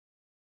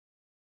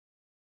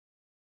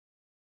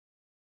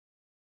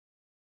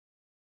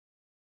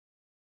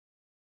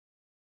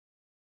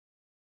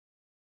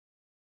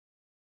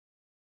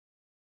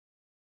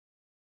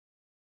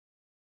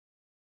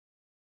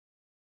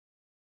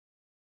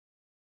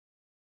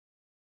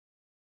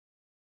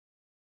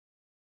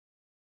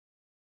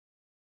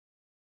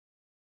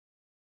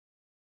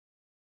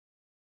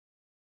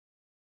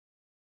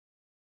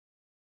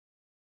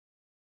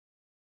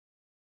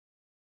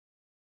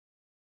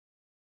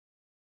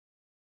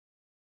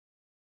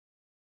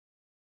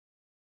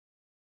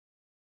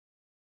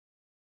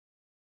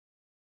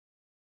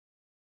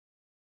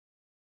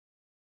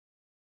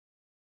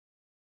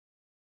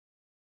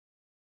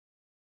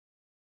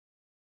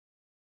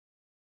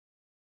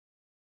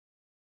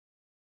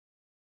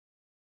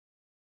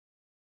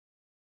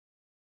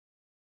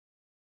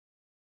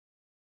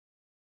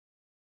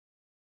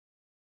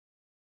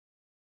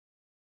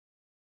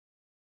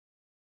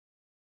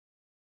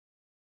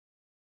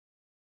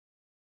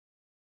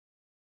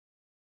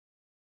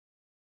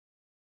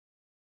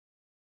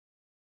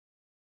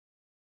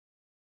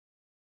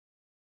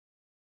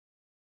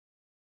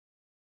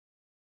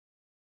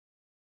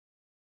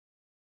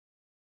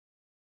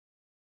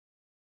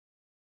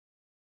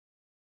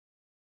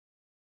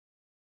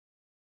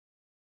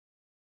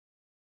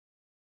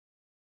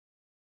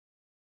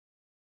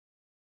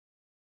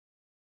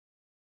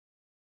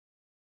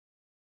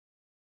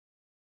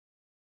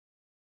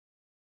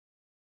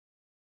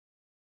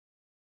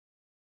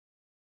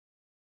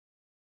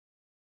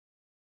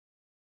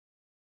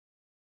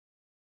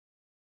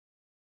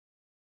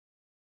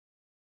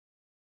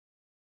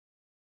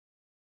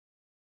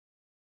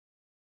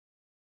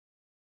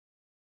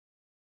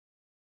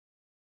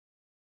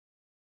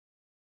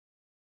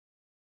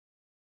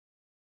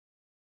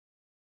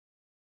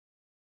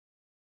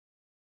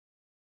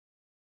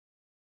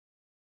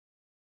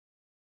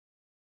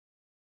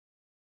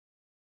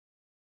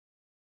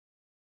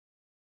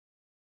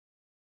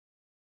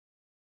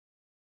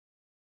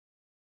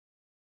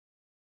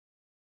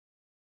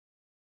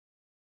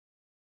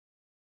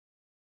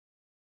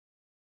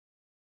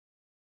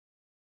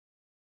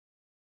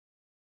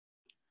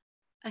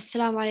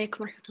Assalamu alaikum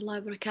wa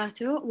rahmatullahi wa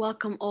barakatuh.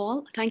 Welcome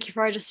all. Thank you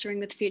for registering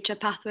with Future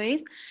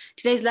Pathways.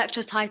 Today's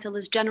lecture title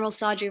is General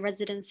Surgery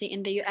Residency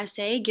in the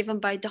USA, given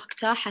by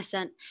Dr.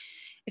 Hassan.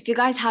 If you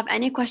guys have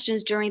any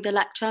questions during the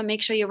lecture,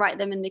 make sure you write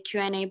them in the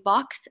Q&A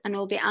box, and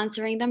we'll be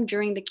answering them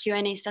during the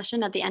Q&A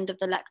session at the end of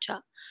the lecture.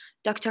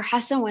 Dr.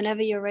 Hassan,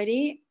 whenever you're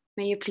ready,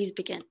 may you please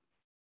begin.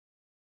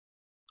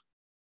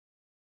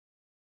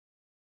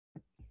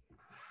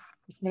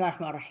 Bismillah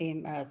ar-Rahman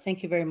ar-Rahim.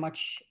 Thank you very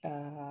much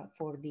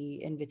for the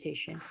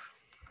invitation.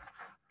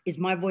 Is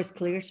my voice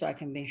clear so I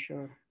can make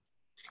sure?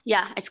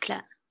 Yeah, it's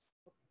clear.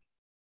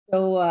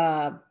 So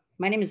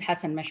my name is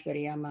Hassan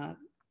Mashbari. I'm a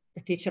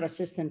teacher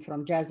assistant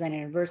from Jazan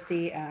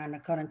University and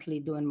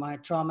currently doing my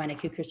trauma and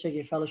acute care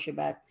surgery fellowship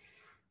at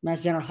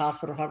Mass General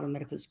Hospital, Harvard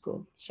Medical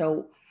School.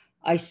 So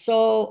I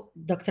saw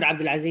Dr.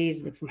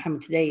 Abdulaziz, Dr.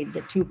 Muhammad today,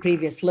 the two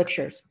previous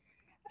lectures.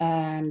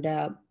 And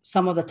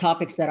some of the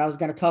topics that I was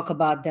going to talk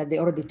about that they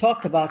already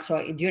talked about.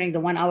 So during the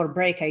 1 hour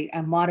break, I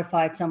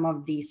modified some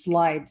of the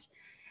slides.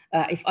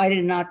 If I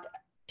did not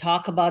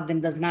talk about them,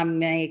 does not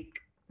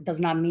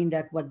mean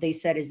that what they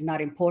said is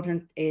not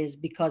important, is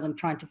because I'm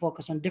trying to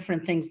focus on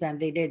different things than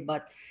they did.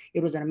 But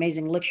it was an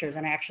amazing lectures,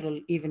 and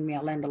actually even me, I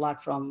learned a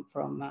lot from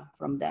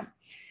them.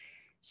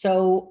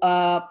 So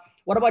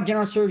what about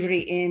general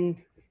surgery in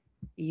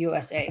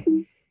USA?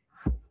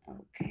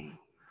 Okay.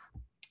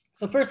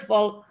 So first of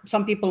all,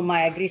 some people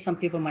might agree, some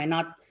people might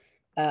not.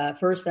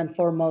 First and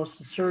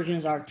foremost,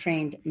 surgeons are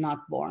trained,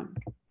 not born.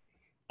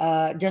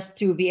 Just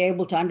to be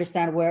able to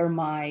understand where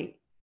my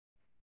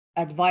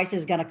advice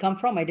is gonna come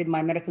from, I did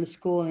my medical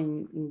school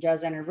in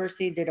Jazan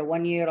University, did a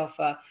 1 year of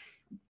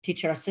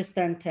teacher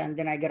assistant, and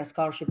then I got a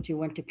scholarship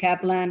went to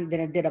Kaplan,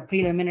 then I did a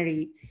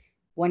preliminary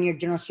 1 year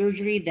general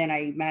surgery, then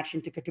I matched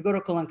into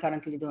categorical and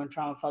currently doing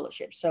trauma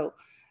fellowship. So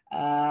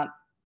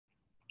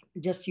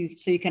just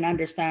so you can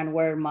understand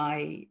where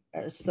my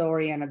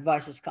story and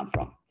advices come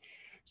from.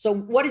 So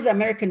what is the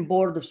American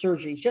Board of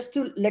Surgery? Just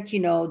to let you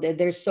know that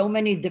there's so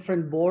many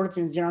different boards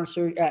in general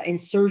in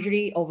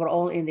surgery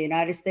overall in the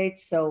United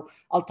States. So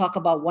I'll talk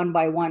about one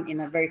by one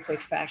in a very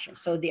quick fashion.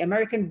 So the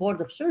American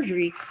Board of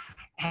Surgery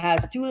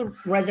has two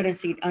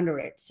residencies under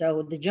it.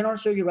 So the general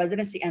surgery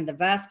residency and the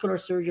vascular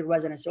surgery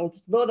residency.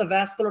 Although the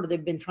vascular,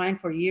 they've been trying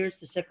for years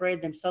to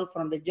separate themselves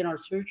from the general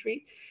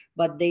surgery,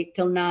 but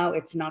till now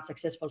it's not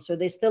successful. So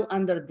they're still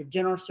under the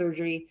general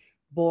surgery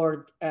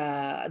board,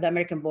 the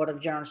American Board of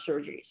General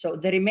Surgery. So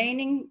the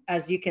remaining,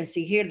 as you can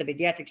see here, the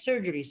pediatric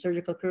surgery,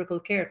 surgical critical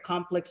care,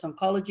 complex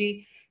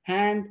oncology,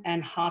 hand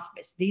and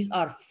hospice. These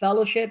are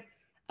fellowship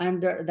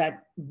under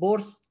that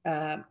board,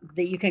 that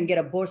you can get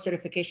a board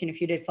certification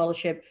if you did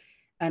fellowship,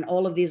 and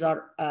all of these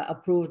are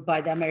approved by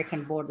the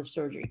American Board of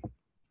Surgery.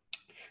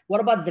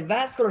 What about the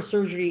vascular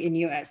surgery in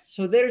US?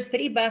 So there's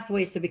 3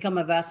 pathways to become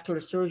a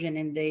vascular surgeon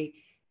in the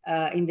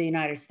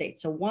United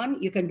States. So one,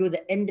 you can do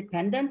the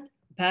independent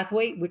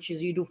pathway, which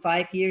is you do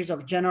 5 years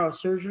of general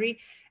surgery,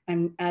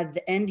 and at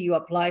the end you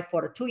apply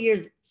for a 2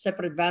 years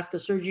separate vascular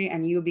surgery,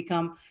 and you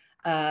become,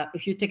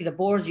 if you take the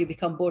boards, you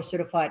become board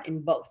certified in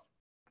both.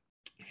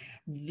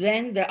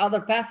 Then the other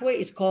pathway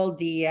is called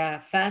the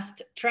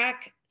fast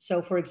track.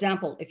 So for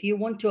example, if you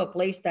went to a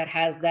place that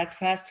has that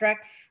fast track,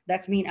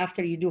 that's mean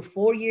after you do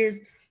 4 years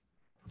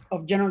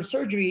of general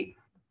surgery,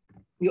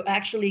 you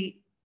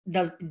actually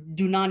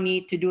do not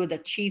need to do the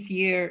chief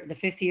year, the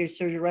 5th year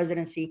surgery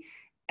residency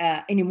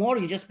anymore.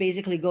 You just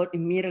basically go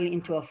immediately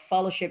into a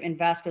fellowship in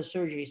vascular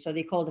surgery. So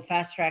they call the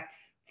fast track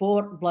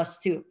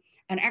 4+2.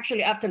 And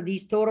actually after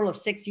these total of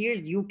 6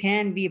 years, you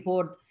can be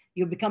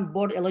you become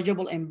board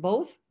eligible in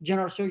both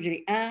general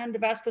surgery and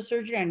vascular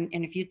surgery.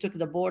 And if you took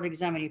the board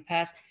exam and you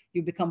pass,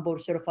 you become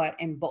board certified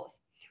in both.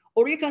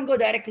 Or you can go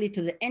directly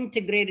to the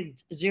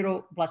integrated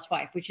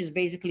 0+5, which is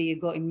basically you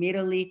go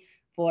immediately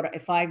for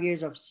 5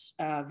 years of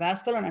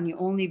vascular, and you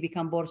only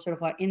become board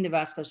certified in the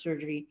vascular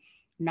surgery,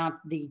 not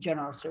the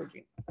general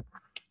surgery.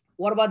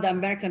 What about the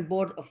American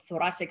Board of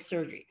Thoracic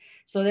Surgery?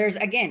 So there's,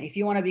 again, if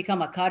you want to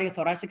become a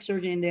cardiothoracic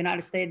surgeon in the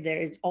United States, there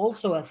is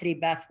also a 3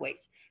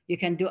 pathways. You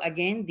can do,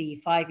 again, the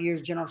 5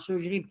 years general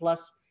surgery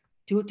plus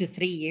 2 to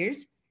 3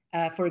 years.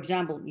 For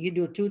example, you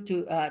do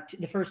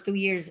the first 2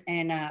 years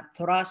in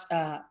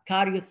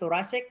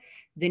cardiothoracic,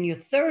 then your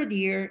 3rd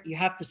year, you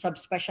have to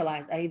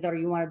subspecialize. Either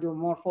you want to do a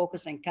more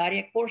focus on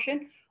cardiac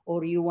portion,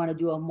 or you want to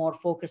do a more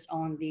focus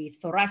on the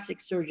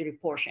thoracic surgery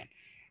portion.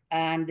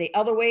 And the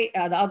other way,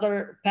 the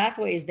other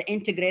pathway is the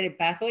integrated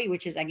pathway,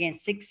 which is again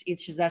 6,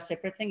 it's just that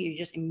separate thing. You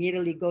just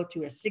immediately go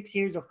to a 6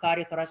 years of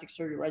cardiothoracic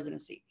surgery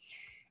residency.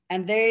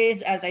 And there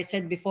is, as I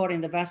said before,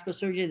 in the vascular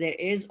surgery, there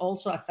is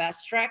also a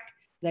fast track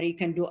that you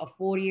can do a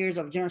 4 years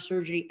of general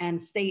surgery and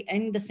stay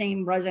in the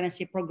same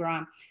residency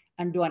program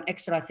and do an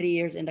extra 3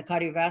 years in the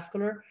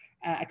cardiovascular,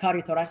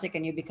 cardiothoracic,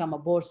 and you become a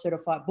board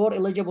certified, board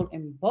eligible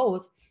in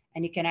both.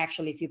 And you can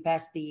actually, if you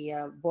pass the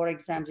board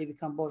exams, you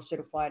become board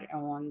certified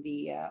on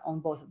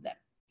both of them.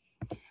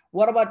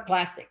 What about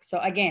plastic? So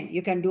again,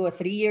 you can do a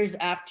 3 years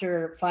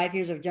after 5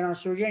 years of general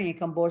surgery, and you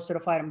become board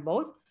certified in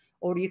both,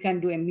 or you can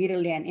do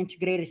immediately an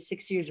integrated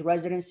 6 years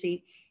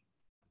residency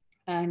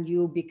and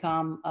you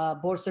become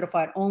board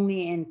certified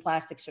only in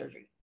plastic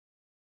surgery.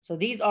 So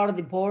these are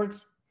the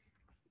boards.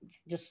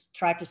 Just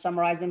try to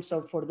summarize them.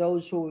 So for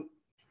those who,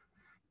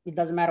 it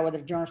doesn't matter whether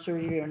general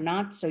surgery or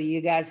not, so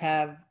you guys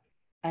have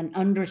an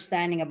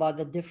understanding about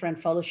the different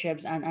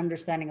fellowships and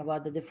understanding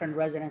about the different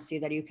residency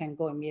that you can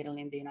go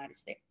immediately in the United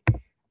States.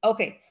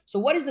 Okay, so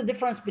what is the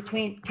difference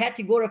between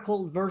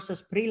categorical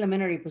versus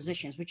preliminary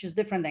positions, which is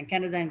different than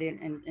Canada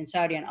and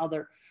Saudi and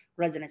other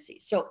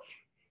residencies? So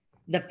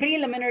the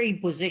preliminary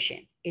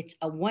position, it's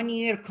a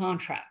 1-year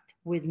contract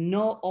with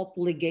no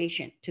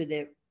obligation to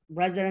the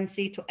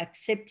residency to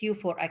accept you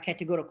for a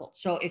categorical.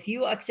 So if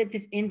you accept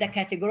it in the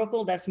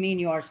categorical, that's mean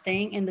you are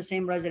staying in the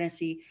same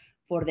residency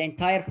for the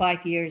entire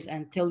 5 years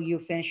until you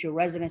finish your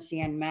residency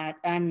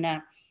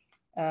and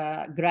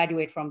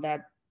graduate from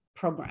that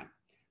program.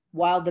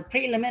 While the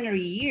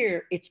preliminary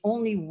year, it's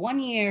only 1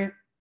 year,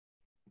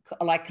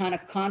 like kind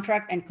of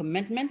contract and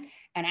commitment.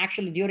 And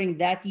actually during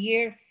that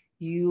year,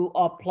 you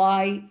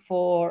apply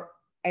for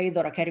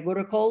either a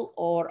categorical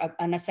or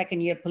a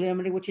second year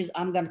preliminary, which is,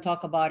 I'm going to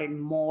talk about it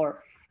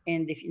more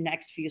in the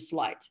next few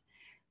slides.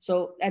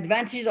 So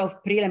advantages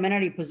of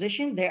preliminary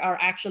position, there are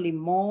actually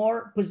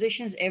more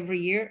positions every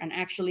year, and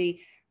actually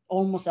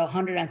almost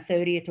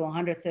 130 to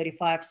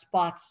 135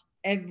 spots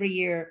every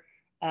year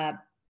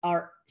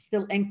are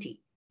still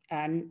empty,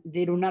 and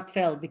they do not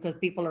fill because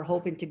people are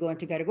hoping to go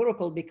into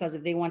categorical, because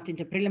if they want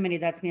into preliminary,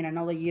 that's mean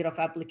another year of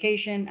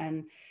application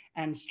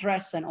and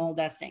stress and all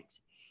that things.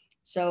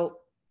 So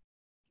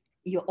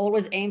you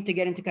always aim to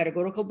get into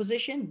categorical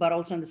position, but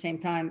also at the same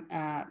time,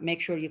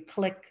 make sure you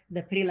click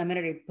the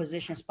preliminary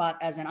position spot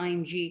as an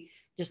IMG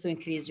just to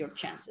increase your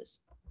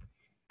chances.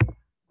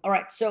 All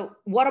right, so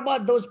what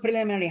about those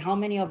preliminary? How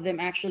many of them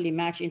actually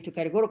match into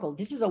categorical?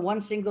 This is a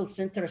one single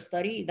center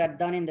study that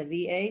done in the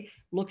VA,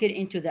 looking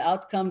into the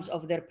outcomes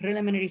of their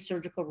preliminary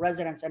surgical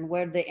residents and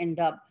where they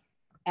end up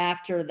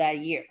after that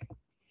year.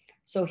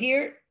 So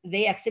here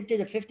they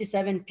accepted a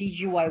 57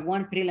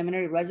 PGY1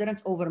 preliminary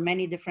residents over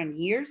many different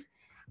years.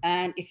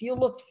 And if you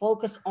look,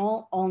 focus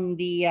on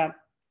the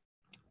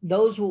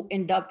those who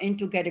end up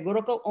into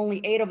categorical, only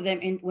 8 of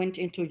them went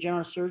into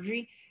general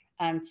surgery,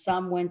 and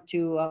some went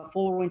to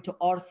 4 went to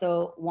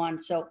ortho,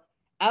 1. So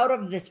out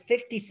of this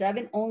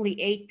 57, only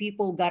 8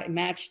 people got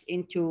matched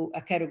into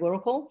a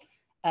categorical.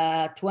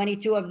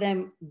 22 of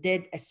them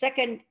did a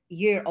second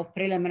year of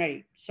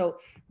preliminary. So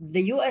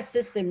the US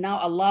system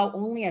now allow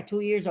only a 2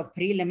 years of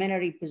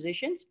preliminary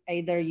positions,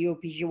 either you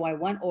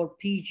PGY1 or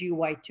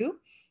PGY2.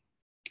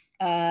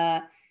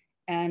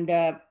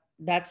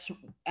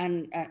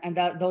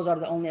 Those are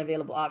the only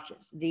available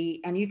options.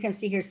 And you can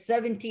see here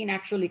 17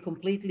 actually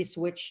completely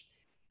switched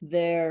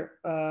their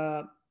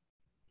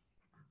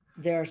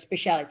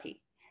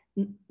specialty.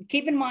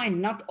 Keep in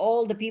mind, not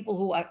all the people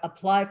who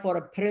apply for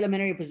a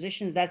preliminary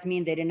positions, that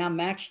means they did not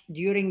match.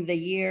 During the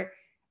year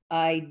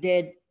I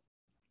did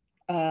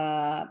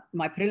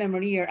my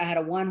preliminary year, I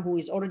had one who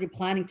is already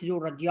planning to do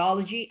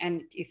radiology,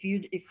 and if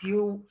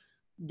you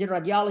did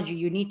radiology,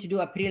 you need to do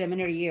a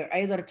preliminary year,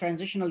 either a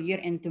transitional year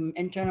into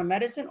internal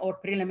medicine or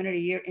preliminary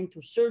year into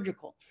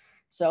surgical.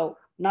 So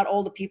not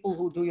all the people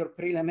who do your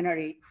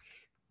preliminary,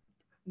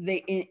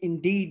 they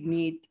indeed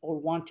need or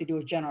want to do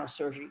a general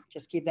surgery.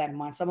 Just keep that in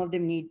mind. Some of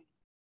them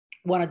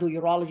want to do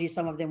urology,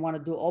 some of them want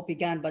to do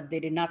OB-GYN, but they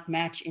did not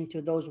match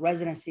into those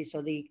residencies.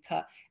 So they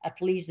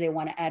at least they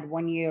want to add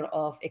 1 year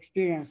of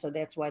experience. So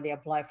that's why they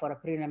apply for a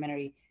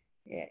preliminary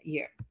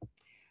year.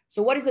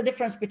 So what is the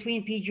difference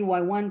between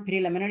PGY1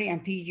 preliminary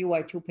and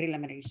PGY2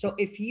 preliminary? So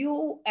if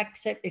you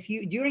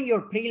during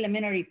your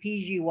preliminary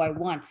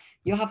PGY1,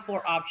 you have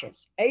 4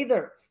 options.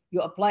 Either you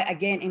apply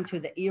again into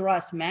the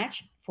ERAS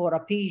match for a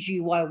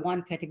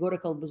PGY1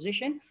 categorical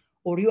position,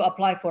 or you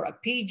apply for a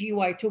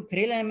PGY2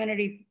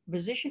 preliminary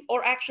position,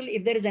 or actually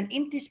if there is an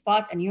empty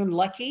spot and you're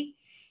lucky,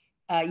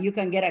 you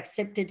can get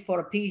accepted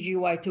for a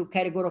PGY2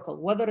 categorical,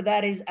 whether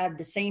that is at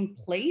the same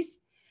place.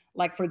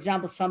 Like for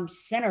example, some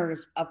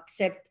centers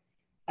accept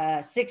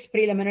 6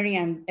 preliminary,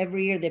 and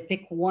every year they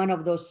pick one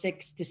of those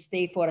 6 to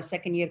stay for a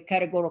second year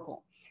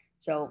categorical.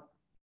 So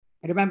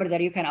remember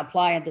that you can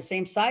apply at the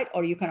same site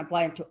or you can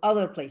apply into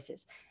other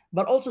places.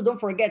 But also don't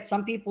forget,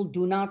 some people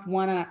do not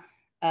want to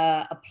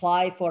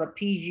apply for a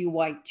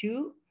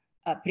PGY2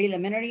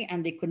 preliminary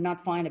and they could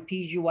not find a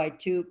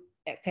PGY2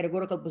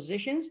 categorical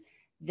positions.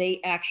 They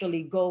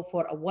actually go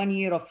for a 1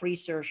 year of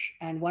research.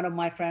 And one of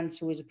my friends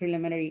who is a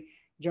preliminary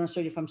general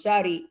surgeon from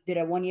Saudi did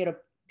a 1 year of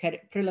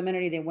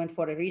preliminary. They went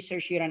for a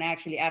research year, and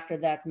actually after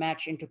that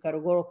match into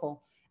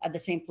categorical at the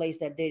same place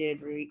that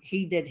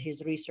he did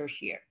his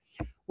research year.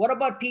 What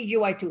about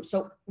PGY2?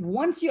 So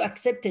once you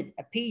accepted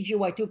a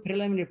PGY2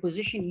 preliminary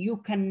position, you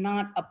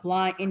cannot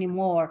apply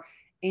anymore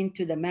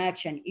into the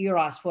match and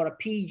ERAS for a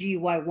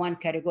PGY1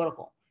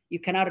 categorical. You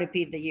cannot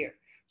repeat the year.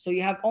 So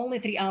you have only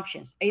 3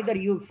 options. Either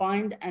you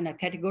find a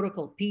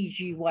categorical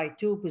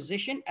PGY2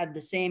 position at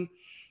the same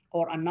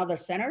or another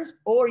centers,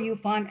 or you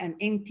find an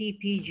empty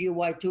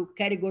PGY2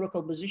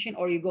 categorical position,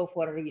 or you go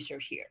for a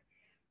research here.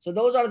 So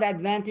those are the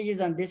advantages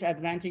and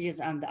disadvantages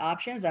and the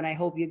options. And I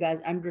hope you guys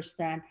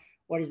understand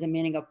what is the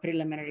meaning of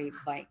preliminary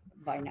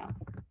by now.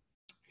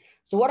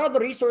 So what are the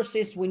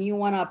resources when you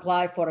want to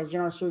apply for a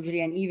general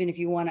surgery, and even if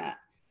you want to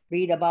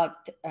read about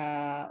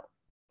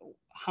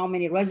how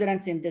many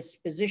residents in this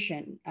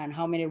position and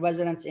how many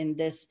residents in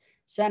this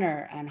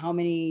center and how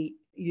many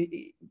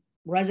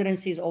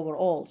residencies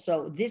overall.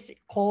 So this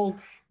called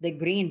the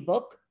Green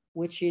Book,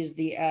 which is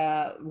the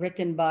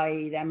written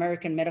by the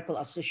American Medical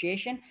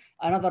Association.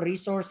 Another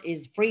resource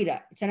is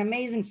FRIDA. It's an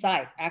amazing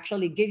site,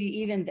 actually give you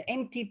even the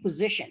empty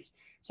positions.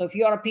 So if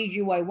you are a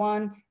PGY1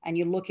 and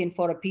you're looking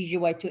for a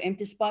PGY2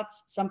 empty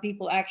spots, some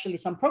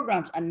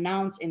programs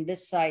announce in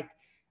this site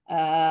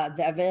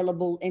the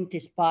available empty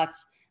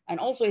spots. And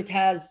also it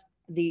has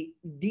the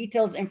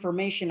details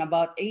information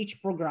about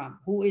each program.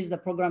 Who is the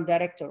program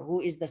director? Who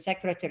is the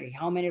secretary?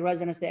 How many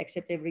residents they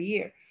accept every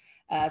year?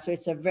 So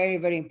it's a very,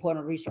 very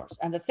important resource.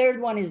 And the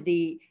third one is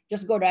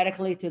just go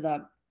directly to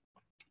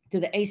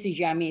the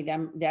ACGME,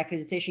 the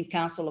Accreditation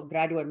Council of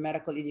Graduate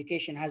Medical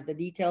Education has the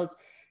details.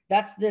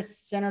 That's the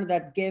center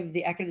that gives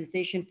the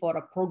accreditation for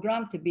a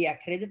program to be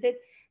accredited.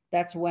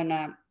 That's when,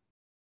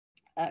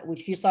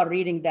 if you start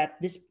reading that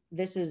this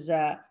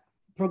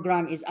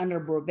program is under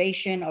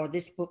probation, or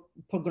this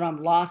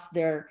program lost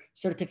their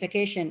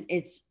certification,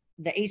 it's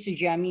the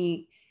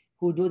ACGME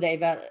who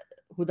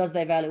does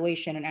the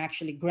evaluation and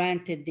actually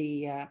granted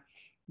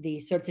the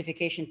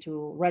certification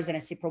to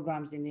residency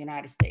programs in the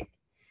United States.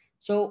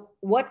 So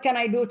what can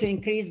I do to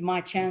increase my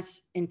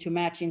chance to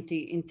match into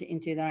the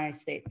United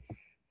States?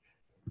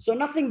 So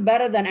nothing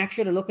better than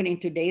actually looking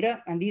into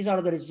data. And these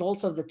are the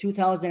results of the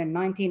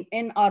 2019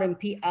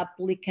 NRMP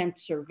applicant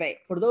survey.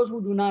 For those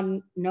who do not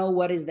know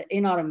what is the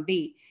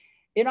NRMP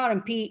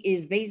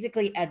is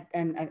basically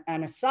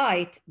a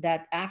site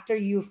that after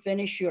you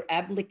finish your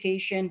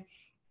application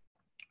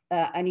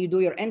and you do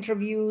your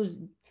interviews,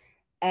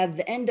 at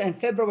the end of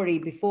February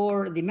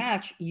before the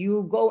match,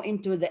 you go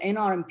into the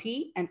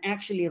NRMP and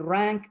actually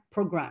rank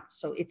programs.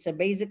 So it's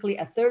basically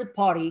a third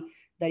party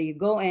that you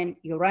go in,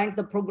 you rank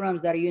the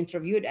programs that you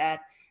interviewed at,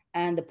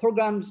 and the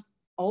programs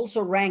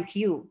also rank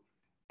you.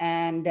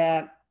 And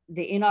the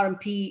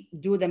NRMP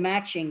do the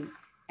matching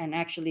and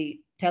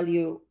actually tell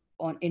you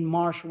in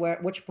March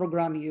which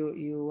program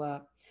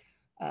you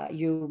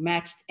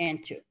matched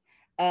into.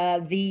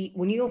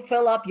 When you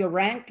fill up your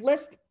ranked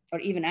list, or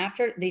even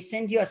after, they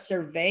send you a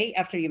survey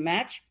after you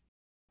match.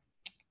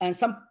 And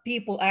some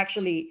people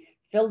actually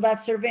fill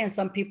that survey and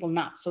some people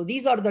not. So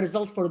these are the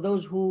results for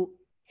those who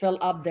fill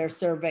up their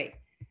survey.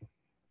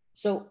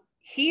 So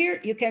here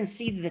you can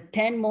see the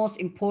 10 most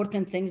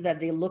important things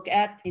that they look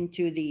at in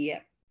the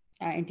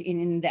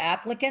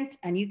applicant.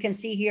 And you can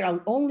see here,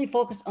 I'll only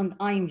focus on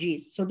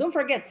IMGs. So don't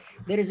forget,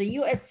 there is a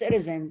US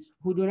citizens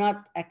who do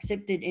not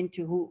accepted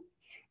into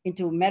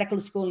medical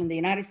school in the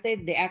United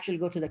States. They actually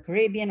go to the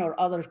Caribbean or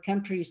other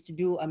countries to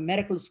do a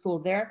medical school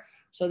there.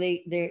 So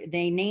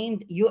they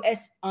named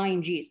US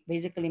IMGs,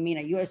 basically mean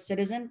a US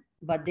citizen,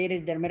 but they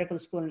did their medical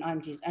school in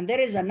IMGs. And there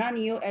is a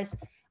non-US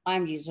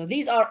IMGs. So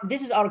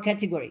this is our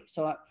category.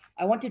 So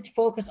I wanted to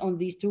focus on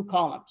these two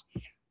columns.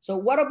 So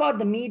what about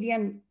the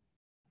median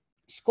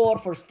score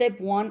for step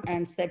 1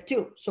 and step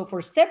 2? So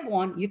for step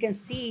 1, you can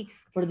see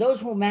for those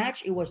who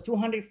match, it was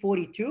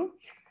 242.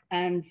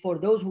 And for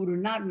those who do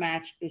not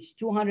match, it's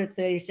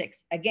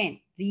 236. Again,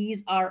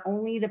 these are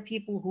only the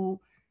people who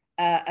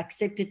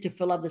accepted to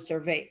fill up the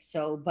survey.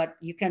 So, but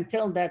you can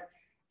tell that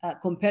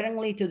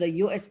comparingly to the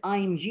US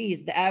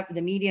IMGs,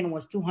 the median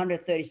was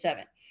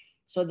 237.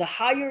 So the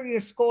higher your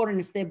score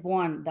in step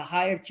 1, the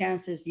higher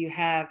chances you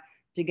have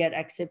to get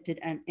accepted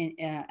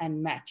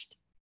and matched.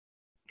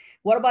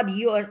 What about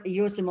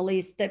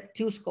USMLE step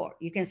 2 score?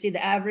 You can see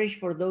the average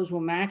for those who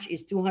match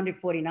is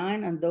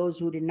 249 and those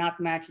who did not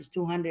match is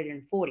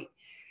 240.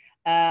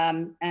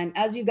 And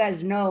as you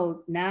guys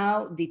know,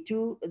 now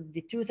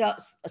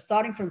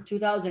starting from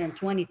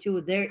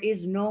 2022, there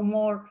is no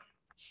more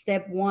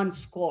step 1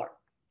 score.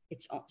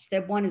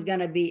 Step 1 is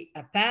gonna be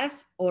a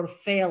pass or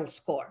fail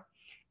score.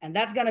 And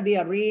that's gonna be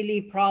a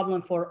really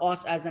problem for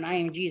us as an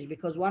IMGs,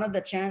 because one of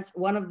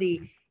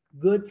the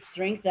good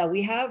strength that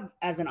we have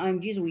as an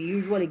IMGs, we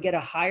usually get a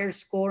higher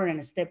score in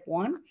a step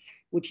 1,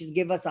 which is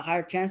give us a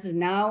higher chances.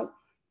 Now,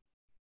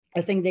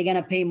 I think they're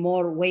gonna pay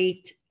more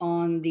weight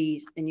on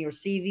these in your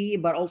CV,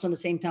 but also at the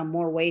same time,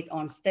 more weight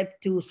on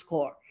step 2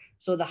 score.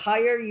 So the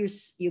higher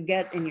you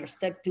get in your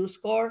step 2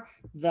 score,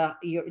 the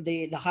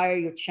higher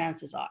your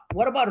chances are.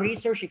 What about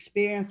research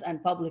experience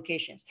and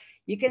publications?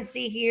 You can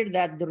see here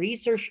that the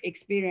research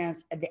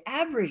experience, the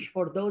average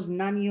for those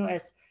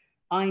non-US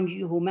IMG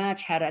who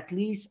match had at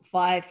least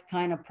 5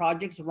 kind of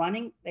projects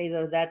running,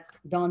 either that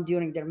done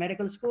during their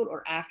medical school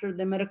or after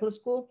the medical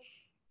school.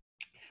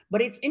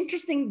 But it's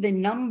interesting, the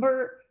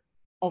number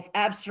of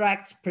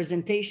abstracts,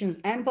 presentations,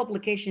 and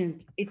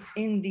publications, it's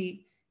in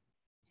the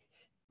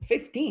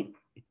 15.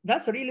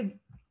 That's a really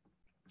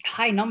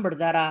high number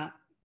that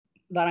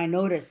I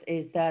noticed,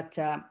 is that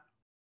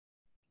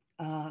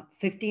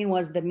 15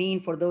 was the mean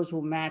for those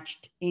who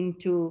matched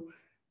into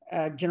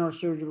general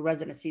surgery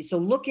residency. So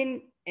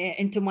looking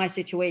into my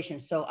situation,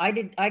 so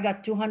I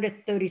got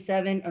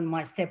 237 on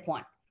my step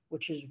 1,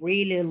 which is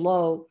really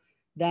low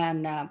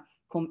than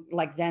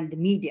than the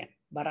median.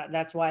 But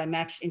that's why I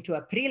matched into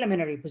a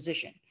preliminary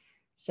position.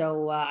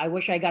 So I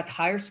wish I got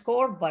higher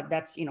score, but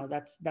that's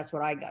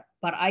what I got.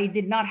 But I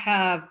did not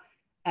have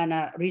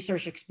a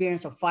research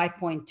experience of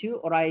 5.2,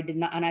 or I did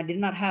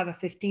not have a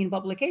 15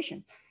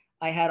 publication.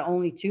 I had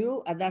only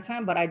 2 at that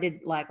time, but I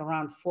did like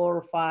around 4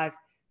 or 5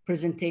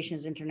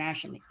 presentations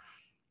internationally.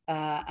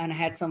 And I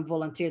had some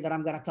volunteer that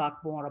I'm going to talk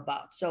more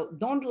about. So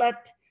don't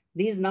let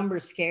these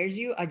numbers scares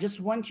you. I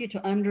just want you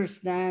to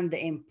understand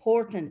the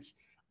importance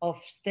of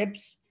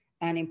steps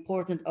and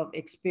importance of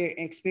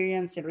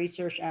experience and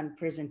research and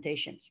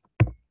presentations.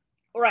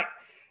 All right,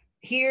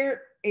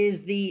 here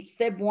is the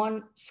step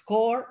 1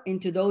 score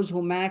into those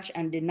who match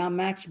and did not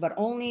match, but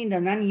only in the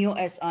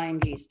non-US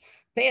IMGs.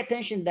 Pay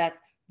attention that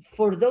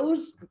for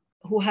those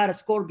who had a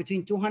score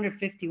between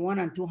 251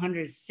 and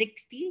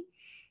 260,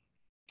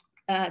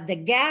 the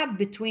gap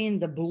between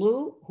the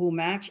blue who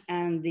match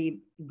and the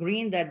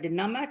green that did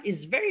not match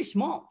is very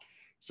small.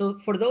 So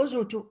for those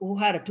who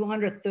had a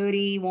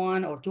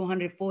 231 or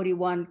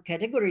 241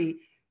 category,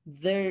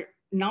 the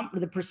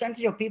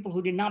percentage of people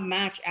who did not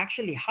match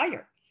actually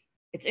higher.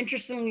 It's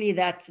interestingly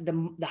that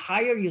the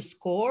higher you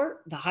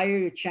score, the higher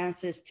your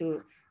chances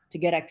to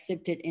get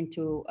accepted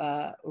into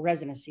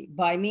residency.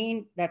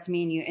 That's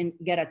mean you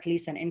get at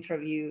least an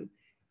interview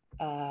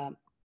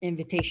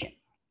invitation.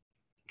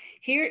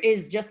 Here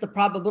is just the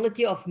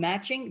probability of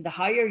matching. The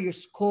higher you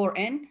score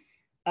in,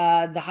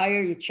 the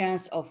higher your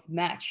chance of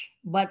match.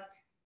 But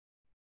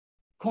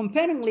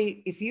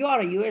comparingly, if you are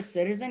a US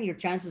citizen, your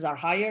chances are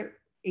higher,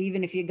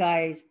 even if you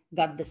guys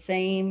got the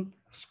same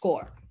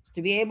score.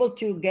 To be able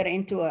to get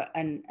into a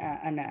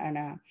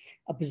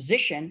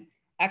position,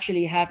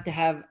 actually you have to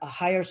have a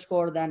higher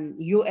score than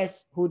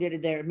US who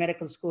did their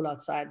medical school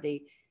outside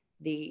the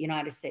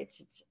United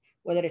States.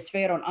 Whether it's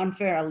fair or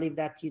unfair, I'll leave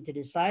that to you to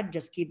decide.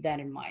 Just keep that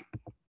in mind.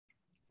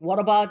 What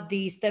about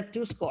the step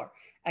 2 score?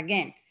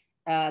 Again,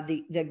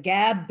 the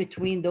gap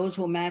between those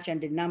who match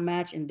and did not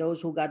match and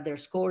those who got their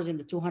scores in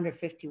the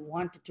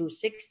 251 to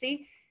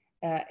 260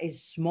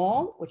 is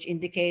small, which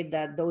indicate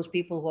that those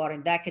people who are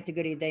in that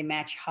category, they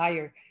match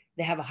higher.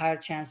 They have a higher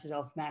chances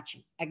of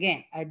matching.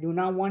 Again, I do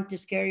not want to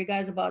scare you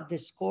guys about the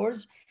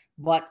scores,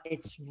 but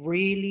it's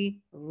really,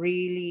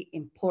 really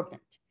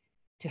important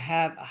to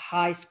have a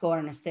high score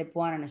in a step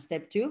 1 and a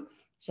step 2.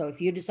 So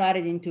if you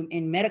decided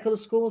in medical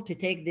school to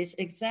take this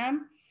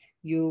exam,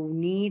 you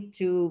need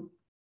to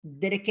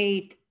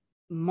dedicate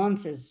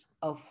months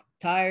of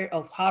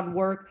hard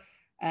work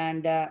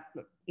and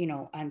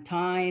and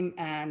time,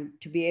 and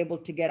to be able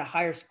to get a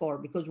higher score,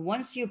 because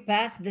once you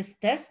pass this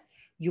test,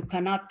 you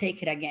cannot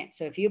take it again.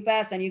 So if you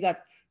pass and you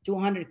got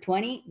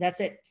 220, that's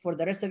it. For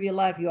the rest of your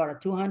life, you are a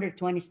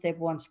 220 step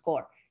 1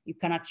 score. You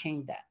cannot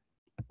change that.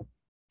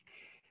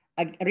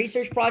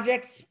 Research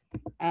projects,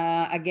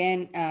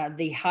 again,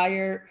 the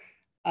higher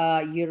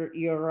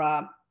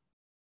your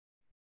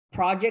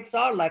projects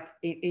are, like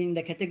in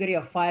the category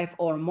of 5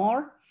 or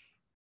more,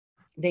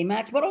 they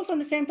match. But also at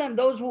the same time,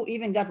 those who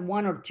even got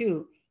 1 or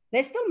 2,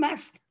 they still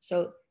matched.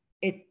 So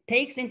it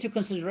takes into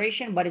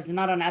consideration, but it's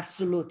not an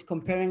absolute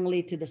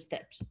comparingly to the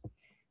steps.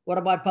 What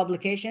about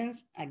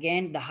publications?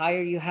 Again, the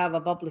higher you have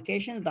a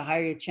publication, the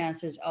higher your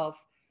chances of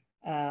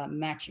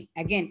matching.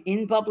 Again,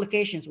 in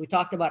publications, we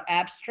talked about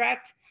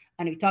abstract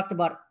and we talked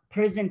about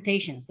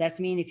presentations. That's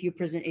mean if you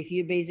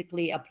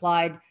basically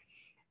applied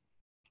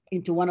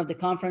into one of the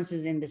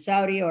conferences in the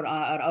Saudi or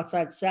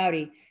outside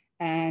Saudi,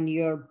 and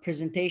your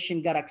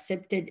presentation got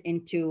accepted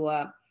into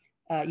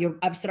your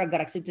abstract got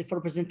accepted for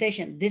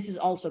presentation, this is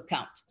also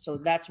count. So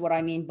that's what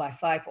I mean by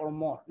 5 or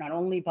more, not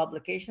only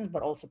publications,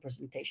 but also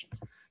presentations.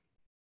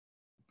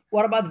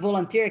 What about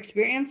volunteer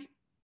experience?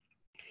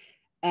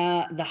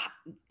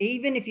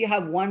 Even if you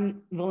have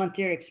 1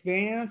 volunteer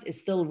experience, it's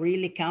still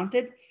really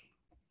counted.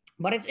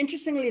 But it's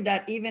interestingly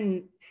that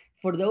even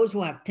for those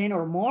who have 10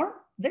 or more,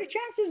 their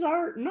chances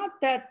are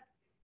not that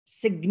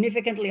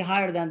significantly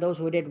higher than those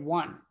who did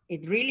 1.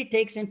 It really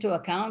takes into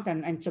account,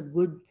 and it's a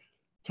good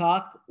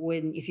talk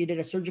when, if you did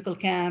a surgical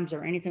camps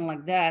or anything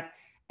like that,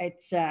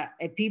 it's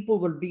people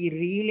will be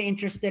really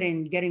interested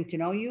in getting to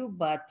know you,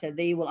 but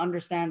they will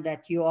understand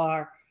that you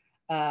are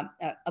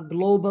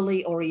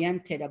globally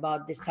oriented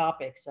about this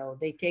topic. So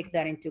they take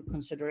that into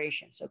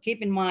consideration. So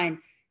keep in mind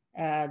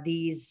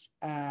these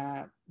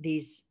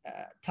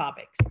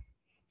topics.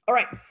 All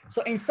right,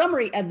 so in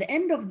summary, at the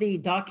end of the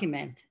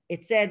document,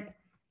 it said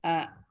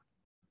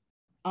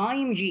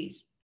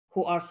IMGs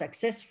who are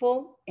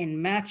successful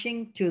in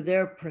matching to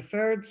their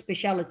preferred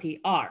specialty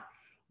are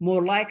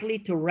more likely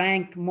to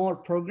rank more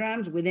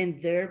programs within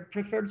their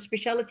preferred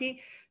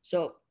specialty.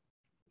 So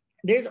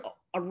there's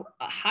a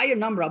higher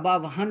number,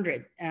 above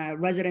 100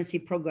 residency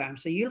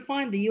programs. So you'll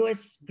find the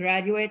US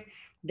graduate,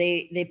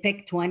 they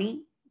pick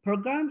 20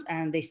 programs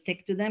and they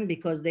stick to them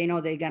because they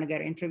know they're gonna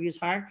get interviews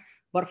higher.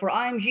 But for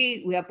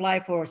IMG, we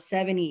apply for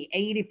 70,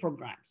 80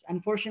 programs.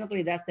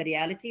 Unfortunately, that's the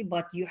reality,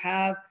 but you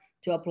have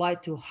to apply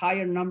to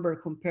higher number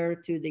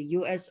compared to the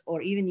US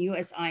or even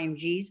US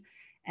IMGs.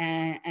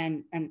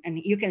 And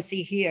you can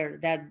see here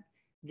that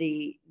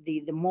the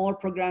more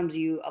programs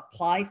you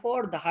apply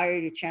for, the higher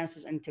your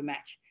chances and to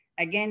match.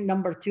 Again,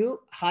 number two,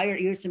 higher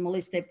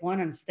USMLE step 1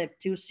 and step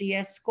 2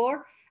 CS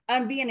score,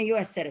 and being a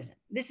US citizen.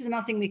 This is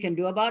nothing we can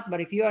do about, but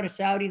if you are a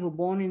Saudi who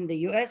born in the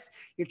US,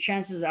 your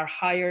chances are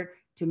higher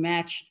to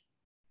match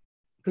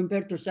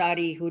compared to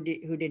Saudi who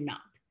did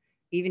not,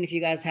 even if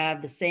you guys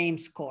have the same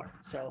score.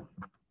 So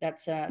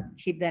that's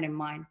keep that in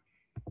mind.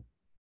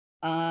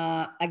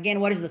 Again,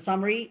 what is the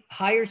summary?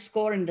 Higher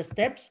score in the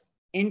steps,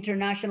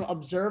 international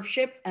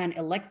observership and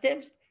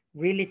electives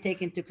really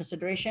take into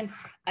consideration.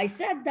 I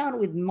sat down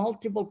with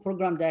multiple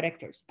program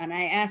directors and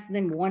I asked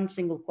them one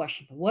single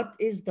question. What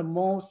is the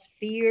most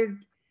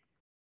feared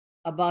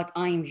about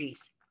IMGs?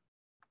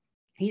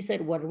 He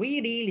said, what we're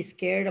really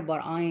scared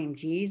about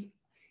IMGs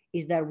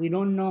is that we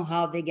don't know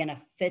how they're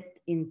gonna fit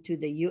into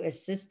the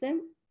US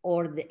system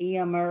or the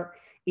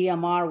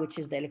EMR, which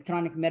is the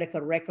electronic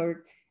medical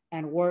record,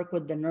 and work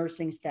with the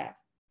nursing staff.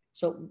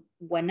 So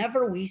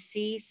whenever we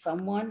see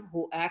someone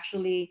who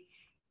actually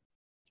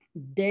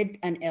did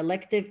an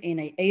elective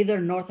in either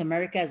North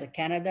America as a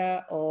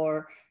Canada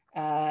or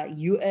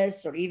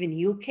US or even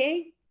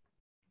UK,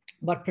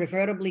 but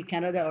preferably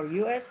Canada or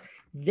US,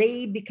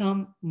 they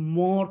become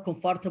more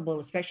comfortable,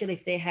 especially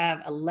if they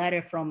have a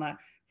letter from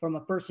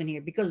a person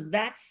here, because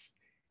that's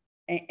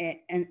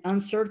an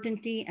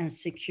uncertainty and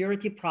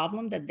security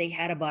problem that they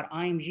had about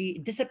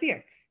IMG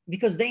disappeared,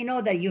 because they know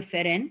that you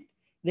fit in.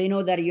 They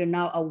know that you're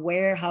now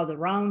aware how the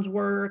rounds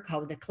work,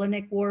 how the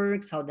clinic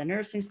works, how the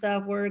nursing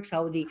staff works,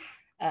 how the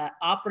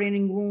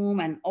operating room,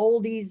 and all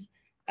these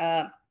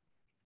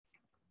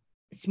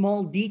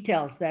small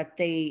details that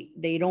they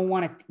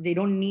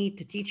don't need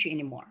to teach you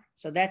anymore.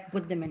 So that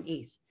put them in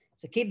ease.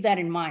 So keep that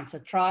in mind. So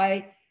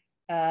try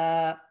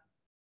to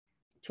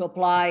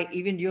apply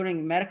even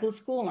during medical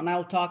school, and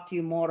I'll talk to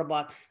you more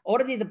about,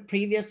 already the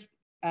previous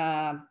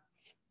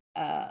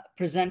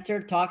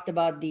presenter talked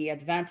about the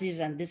advantages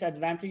and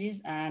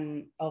disadvantages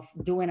and of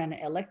doing an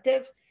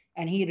elective,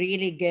 and he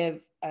really gave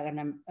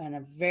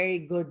a very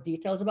good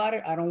details about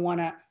it. I don't want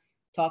to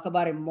talk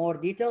about it in more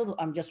details.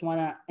 I just want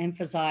to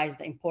emphasize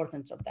the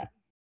importance of that.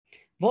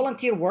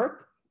 Volunteer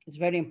work is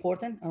very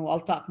important, and I'll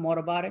talk more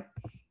about it.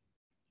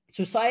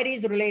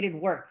 Societies related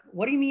work.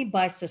 What do you mean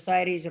by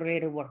societies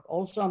related work?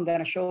 Also, I'm going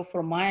to show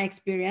from my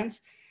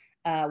experience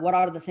what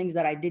are the things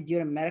that I did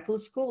during medical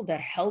school that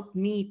helped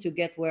me to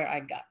get where I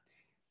got.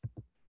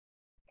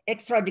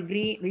 Extra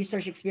degree,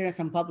 research experience,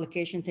 and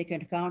publication take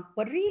into account,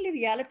 but really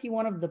reality,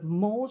 one of the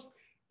most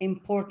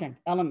important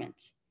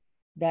elements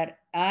that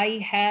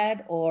I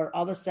had or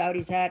other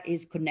Saudis had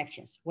is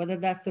connections, whether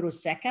that's through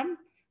SECAM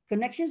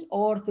connections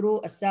or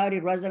through a Saudi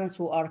residents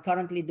who are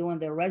currently doing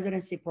their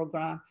residency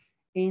program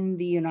in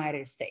the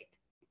United States.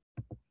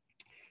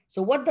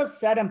 So what does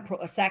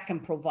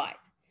SECAM provide?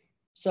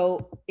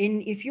 So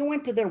if you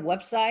went to their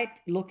website,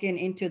 looking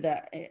into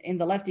in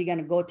the left, you're going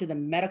to go to the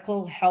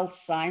medical health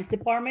science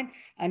department,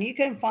 and you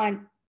can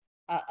find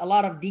a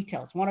lot of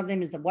details. One of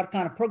them is what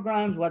kind of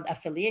programs, what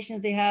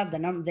affiliations they have, the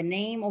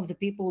name of the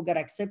people who got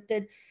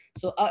accepted.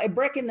 So I'm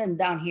breaking them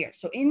down here.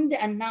 So in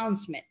the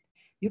announcement,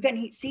 you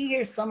can see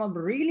here some of the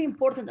really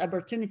important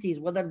opportunities,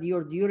 whether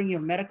you're during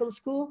your medical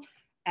school,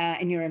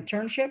 in your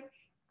internship,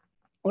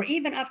 or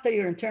even after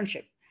your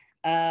internship.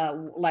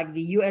 Like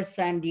the US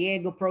San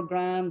Diego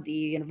program, the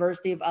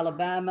University of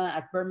Alabama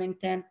at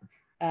Birmingham,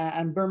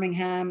 and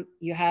Birmingham.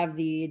 You have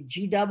the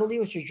GW,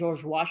 which is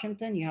George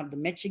Washington. You have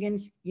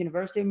the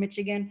University of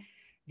Michigan,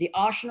 the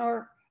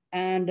Ochsner,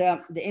 and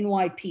the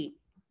NYP.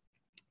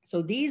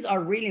 So these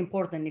are really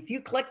important. If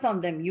you clicked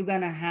on them, you're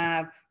gonna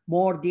have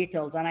more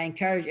details, and I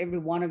encourage every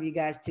one of you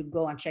guys to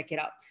go and check it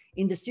out.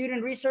 In the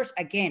student research,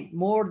 again,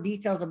 more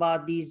details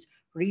about these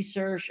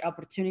research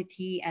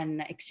opportunity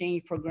and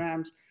exchange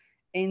programs.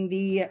 In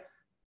the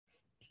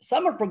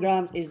summer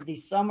programs is the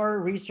Summer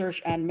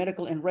Research and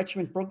Medical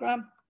Enrichment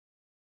Program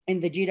in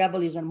the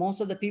GWs, and most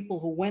of the people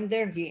who went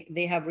there,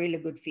 they have really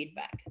good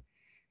feedback.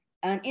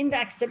 And in the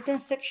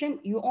acceptance section,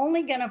 you're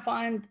only gonna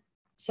find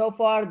so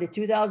far the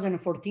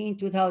 2014,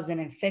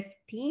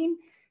 2015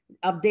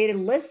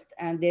 updated list,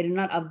 and they did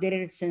not update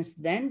it since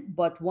then.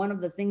 But one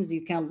of the things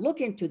you can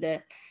look into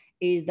that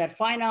is that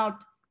find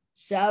out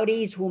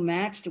Saudis who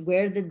matched,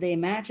 where did they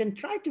match, and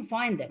try to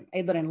find them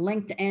either in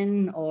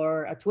LinkedIn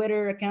or a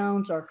Twitter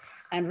accounts,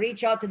 and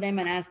reach out to them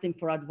and ask them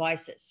for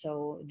advices.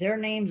 So their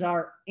names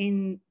are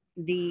in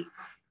the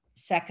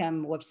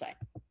SECAM website.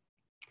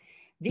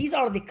 These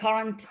are the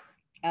current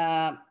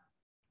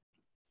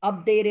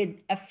updated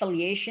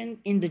affiliation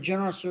in the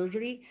general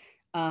surgery.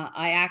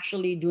 I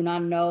actually do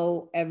not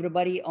know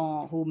everybody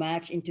who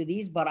match into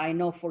these, but I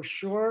know for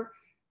sure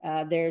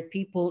there are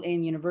people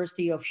in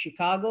University of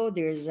Chicago.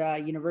 There's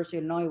University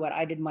of Illinois where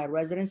I did my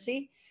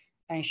residency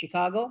in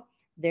Chicago.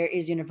 There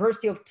is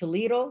University of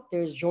Toledo.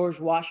 There's George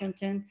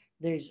Washington.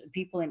 There's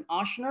people in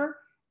Ochsner,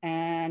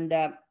 and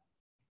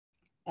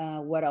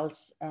what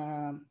else?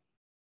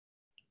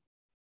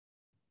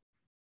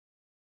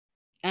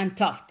 And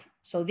Tufts.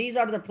 So these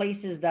are the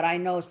places that I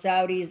know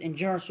Saudis in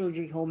general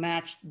surgery who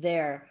matched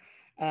there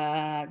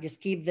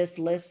Just keep this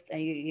list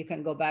and you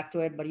can go back to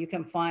it, but you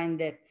can find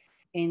it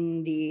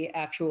in the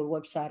actual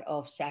website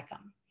of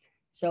SACOM.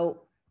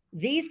 So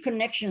these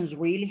connections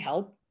really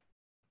help.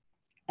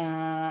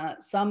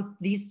 Some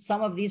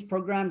of these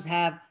programs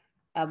have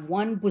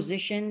one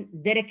position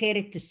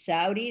dedicated to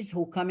Saudis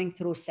who coming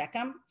through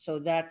SACOM, so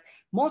that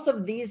most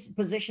of these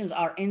positions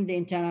are in the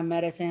internal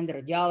medicine, the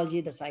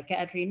radiology, the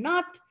psychiatry,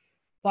 not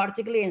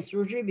particularly in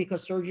surgery,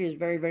 because surgery is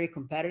very, very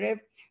competitive,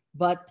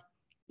 but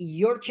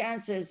your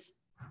chances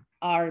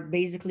are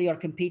basically are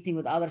competing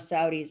with other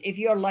Saudis if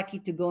you're lucky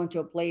to go into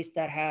a place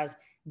that has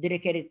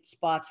dedicated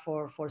spots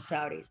for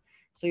Saudis.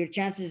 So your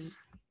chances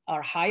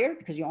are higher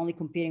because you're only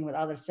competing with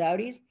other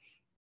Saudis.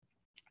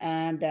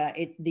 And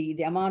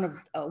the amount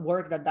of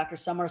work that Dr.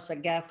 Samar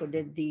Sagaf, who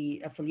did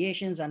the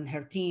affiliations, and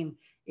her team,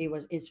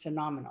 it's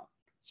phenomenal.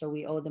 So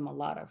we owe them a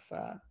lot of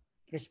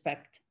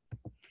respect.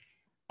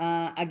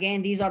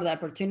 Again, these are the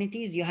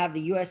opportunities. You have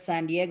the US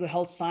San Diego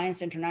Health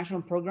Science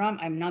International Program.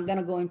 I'm not going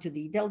to go into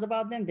details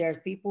about them. There's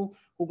people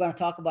who are going to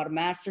talk about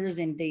masters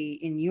in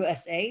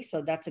USA.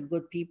 So that's a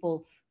good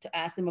people to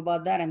ask them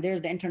about that. And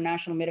there's the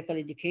International Medical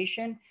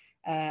Education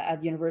at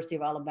the University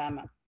of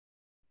Alabama.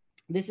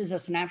 This is a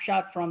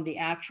snapshot from the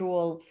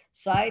actual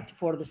site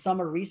for the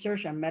summer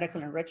research and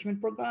medical enrichment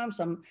program.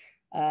 Some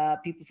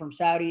people from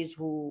Saudis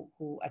who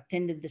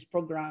attended this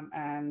program,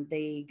 and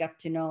they got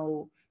to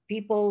know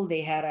people.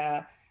 They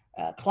had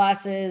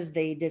classes,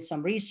 they did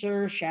some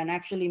research, and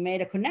actually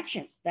made a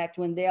connections that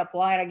when they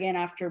apply again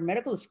after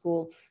medical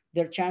school,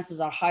 their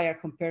chances are higher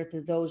compared to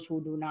those who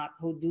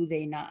do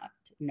they not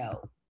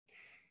know.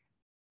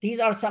 These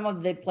are some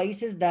of the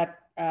places that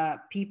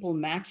people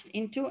matched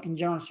into in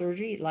general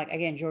surgery, like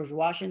again, George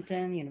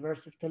Washington,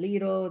 University of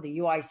Toledo, the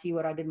UIC,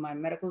 where I did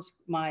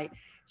my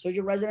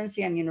surgery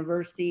residency, and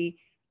University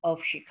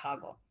of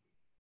Chicago.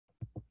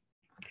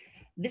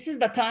 This is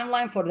the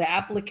timeline for the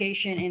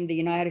application in the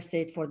United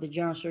States for the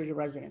general surgery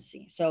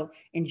residency. So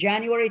in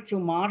January to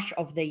March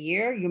of the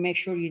year, you make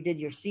sure you did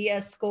your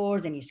CS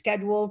scores and you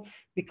schedule,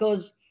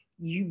 because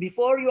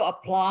before you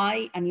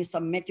apply and you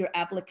submit your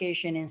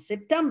application in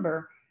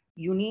September,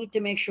 you need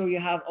to make sure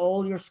you have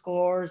all your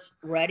scores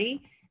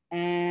ready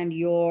and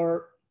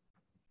your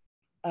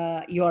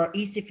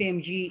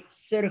ECFMG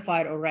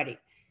certified already.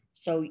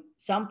 So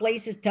some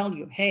places tell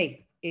you,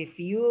 hey, if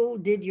you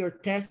did your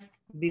test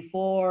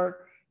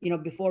before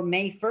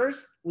May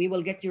 1st, we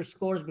will get your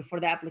scores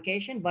before the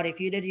application. But if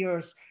you did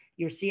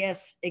your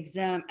CS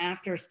exam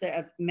after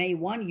May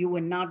 1, you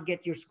will not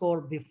get your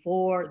score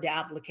before the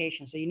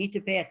application. So you need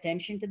to pay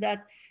attention to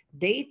that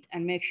date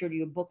and make sure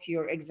you book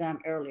your exam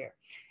earlier.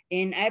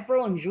 In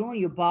April and June,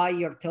 you buy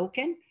your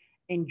token.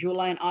 In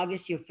July and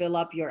August, you fill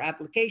up your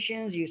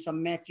applications, you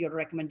submit your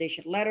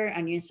recommendation letter,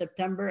 and in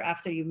September,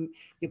 after you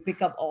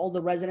pick up all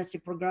the residency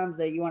programs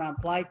that you want to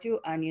apply to,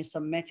 and you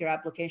submit your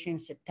application in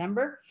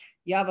September,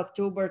 you have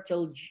October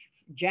till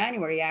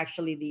January,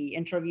 actually, the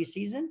interview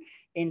season.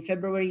 In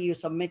February, you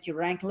submit your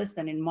rank list,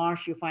 and in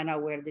March, you find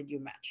out where did you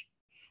match.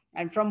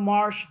 And from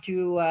March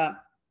to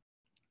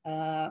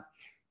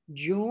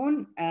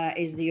June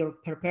is your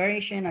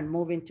preparation and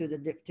moving to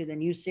the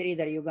new city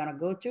that you're gonna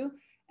go to.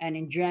 And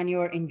in June,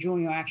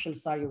 you actually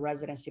start your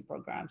residency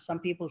program. Some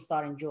people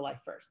start in July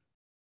 1st.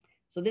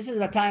 So this is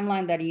the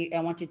timeline that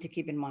I want you to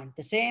keep in mind.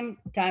 The same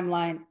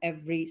timeline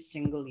every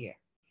single year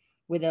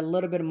with a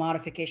little bit of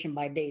modification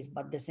by days,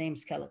 but the same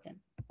skeleton.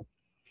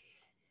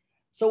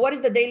 So what is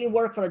the daily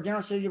work for a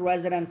general surgery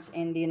residents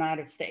in the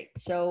United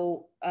States?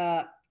 So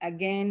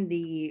again,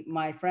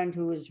 my friend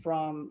who is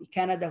from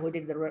Canada who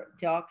did the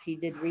talk, he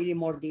did really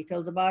more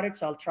details about it.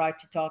 So I'll try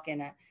to talk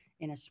in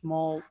a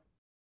small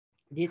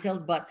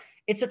details, but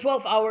it's a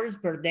 12 hours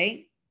per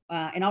day.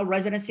 In our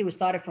residency, we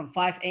started from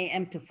 5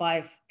 a.m. to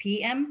 5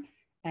 p.m.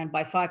 And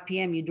by 5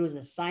 p.m. you do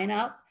the sign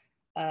up.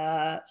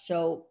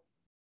 So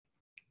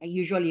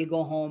usually you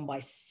go home by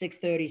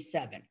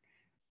 6:37.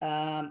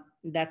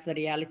 That's the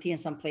reality. And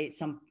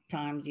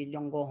sometimes you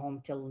don't go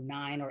home till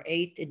 9 or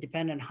 8. It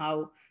depends on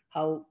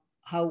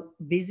how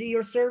busy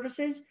your service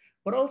is,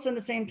 but also in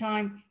the same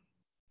time,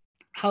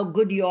 how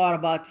good you are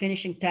about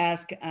finishing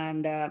tasks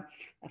and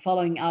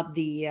following up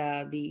the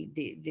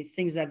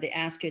things that they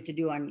ask you to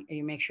do, and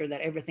you make sure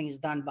that everything is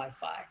done by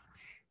 5.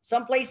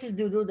 Some places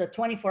do the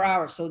 24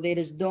 hours. So there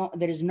is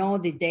no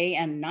the day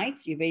and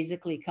nights. You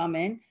basically come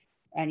in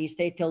and you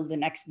stay till the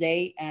next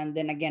day. And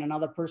then again,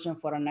 another person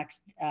for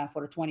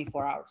the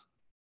 24 hours.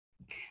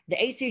 The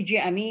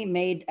ACGME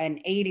made an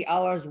 80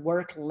 hours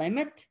work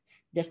limit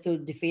just to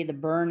defeat the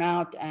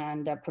burnout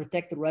and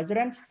protect the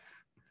residents.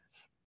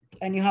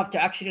 And you have to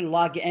actually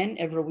log in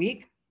every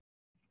week,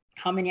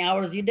 how many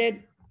hours you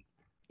did.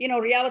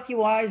 Reality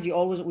wise,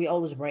 we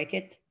always break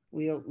it.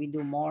 We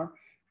do more,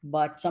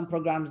 but some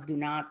programs do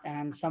not.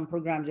 And some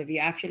programs, if you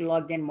actually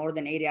logged in more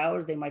than 80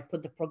 hours, they might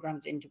put the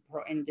programs in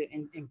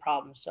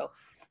problems. So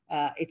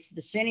it's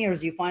the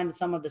seniors. You find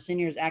some of the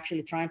seniors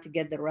actually trying to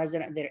get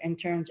their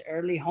interns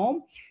early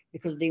home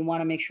because they want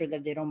to make sure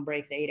that they don't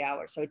break the 8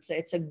 hours. So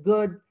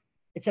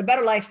it's a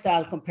better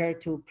lifestyle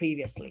compared to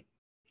previously.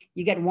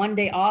 You get 1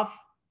 day off.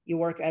 You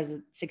work as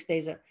 6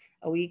 days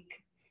a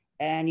week,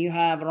 and you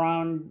have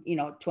around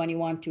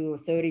 21 to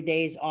 30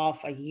 days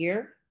off a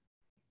year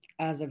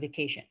as a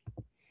vacation.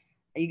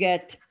 You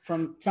get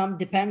from some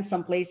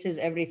places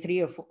every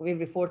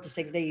 4 to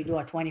 6 days you do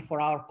a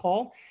 24-hour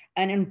call,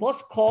 and in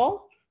post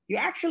call you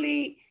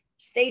actually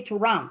stay to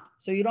round.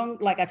 So you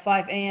don't, like at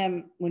 5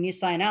 a.m. when you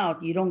sign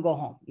out, you don't go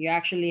home. You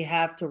actually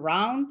have to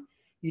round,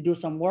 you do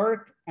some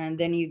work, and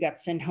then you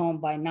get sent home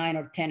by 9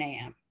 or 10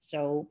 a.m.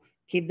 So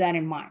keep that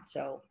in mind.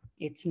 So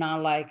it's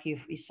not like you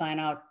sign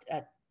out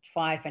at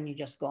 5 and you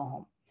just go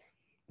home.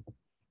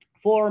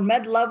 For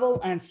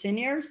mid-level and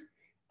seniors,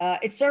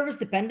 it's service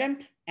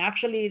dependent.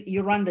 Actually,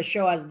 you run the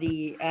show as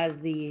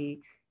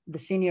the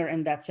senior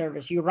in that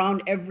service. You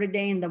round every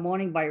day in the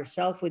morning by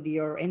yourself with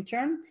your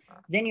intern.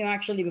 Then you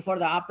actually, before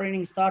the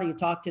operating start, you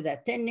talk to the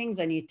attendings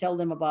and you tell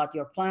them about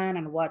your plan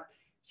and what.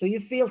 So you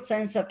feel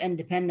sense of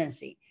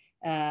independency.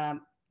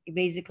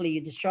 Basically,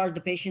 you discharge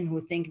the patient who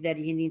think that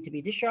you need to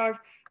be discharged.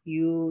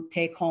 You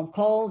take home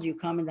calls. You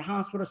come in the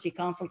hospital, see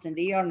consults in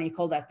the ER, and you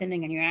call the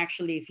attending. And you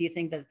actually, if you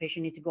think that the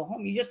patient needs to go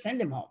home, you just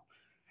send them home.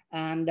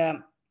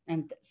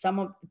 And some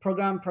of the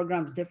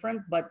programs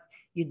different, but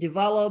you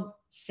develop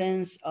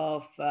sense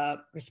of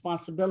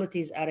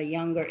responsibilities at a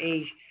younger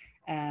age.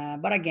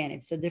 But again,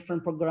 it's a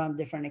different program,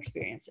 different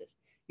experiences.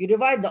 You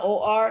divide the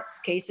OR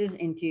cases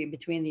into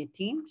between the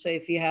team. So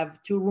if you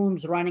have 2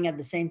 rooms running at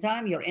the same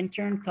time, your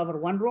intern cover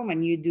 1 room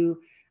and you do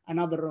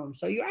another room.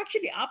 So you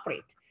actually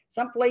operate.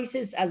 Some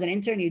places as an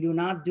intern, you do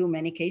not do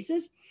many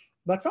cases,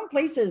 but some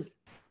places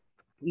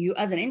you,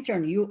 as an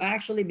intern, you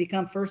actually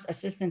become first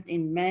assistant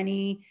in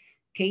many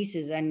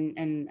cases,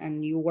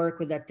 and you work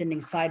with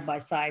attending side by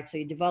side. So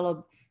you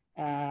develop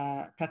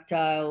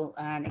tactile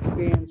and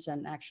experience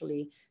and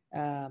actually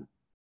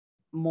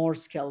more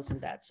skills in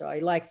that. So I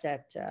like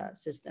that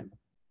system.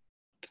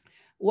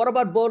 What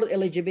about board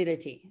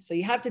eligibility? So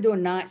you have to do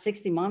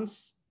 60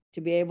 months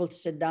to be able to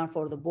sit down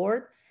for the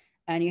board,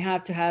 and you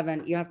have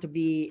to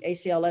be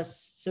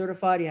ACLS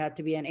certified. You have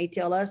to be an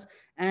ATLS,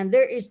 and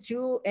there is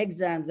 2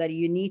 exams that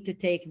you need to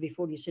take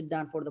before you sit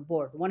down for the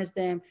board. One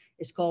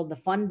is called the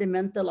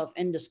Fundamental of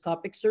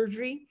Endoscopic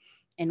Surgery,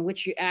 in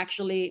which you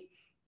actually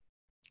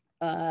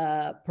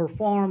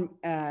perform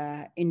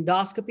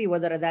endoscopy,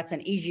 whether that's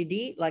an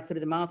EGD, like through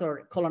the mouth,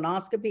 or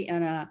colonoscopy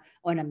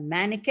on a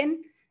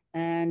mannequin.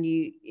 And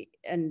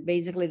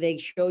basically they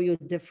show you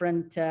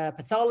different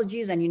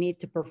pathologies, and you need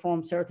to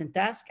perform certain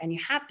tasks, and you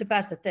have to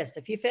pass the test.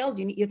 If you failed,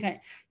 you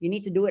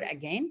need to do it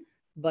again,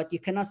 but you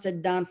cannot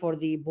sit down for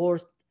the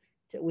board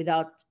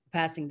without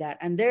passing that.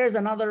 And there's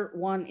another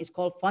one is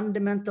called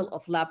Fundamental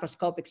of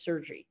Laparoscopic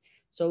Surgery.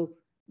 So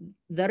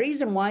the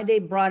reason why they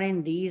brought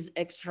in these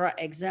extra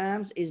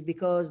exams is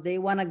because they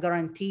want to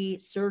guarantee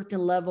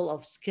certain level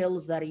of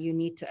skills that you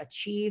need to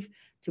achieve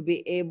to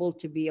be able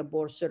to be a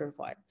board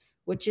certified,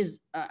 which is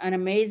an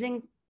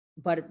amazing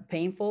but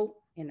painful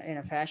in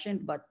a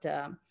fashion. But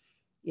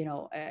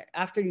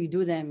after you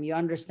do them, you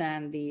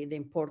understand the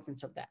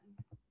importance of that.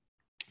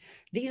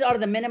 These are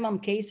the minimum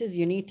cases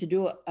you need to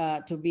do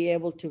to be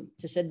able to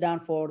sit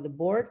down for the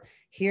board.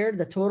 Here,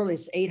 the total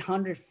is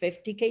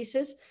 850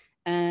 cases,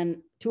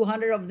 and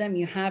 200 of them,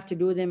 you have to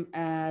do them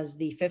as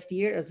the 5th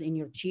year, as in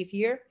your chief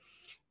year.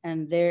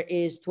 And there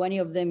is 20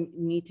 of them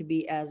need to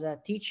be as a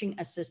teaching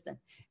assistant.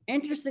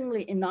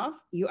 Interestingly enough,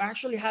 you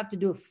actually have to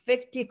do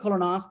 50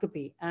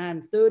 colonoscopy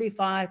and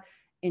 35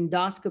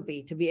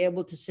 endoscopy to be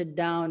able to sit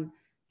down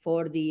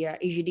for the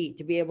EGD,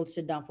 to be able to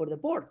sit down for the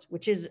board,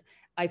 which is,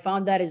 I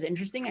found that is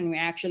interesting. And we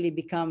actually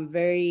become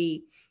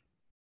very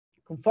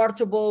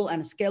comfortable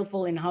and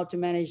skillful in how to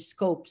manage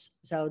scopes.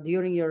 So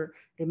during your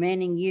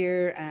remaining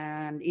year,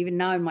 and even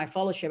now in my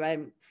fellowship,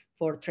 I'm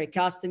for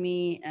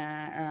tracheostomy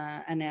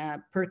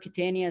and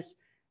percutaneous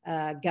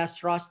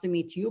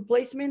gastrostomy tube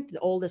placement,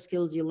 all the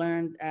skills you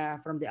learned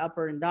from the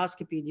upper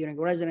endoscopy during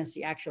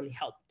residency actually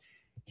help.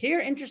 Here,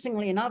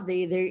 interestingly enough,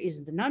 there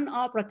is the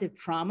non-operative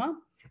trauma,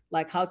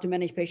 like how to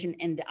manage patient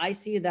in the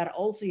ICU, that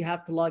also you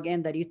have to log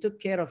in that you took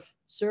care of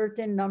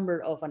certain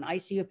number of an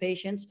ICU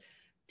patients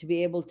to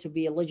be able to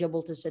be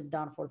eligible to sit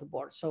down for the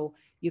board. So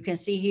you can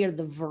see here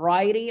the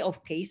variety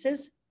of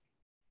cases,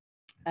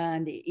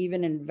 and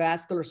even in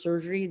vascular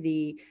surgery,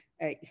 the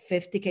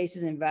 50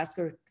 cases in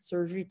vascular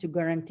surgery to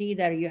guarantee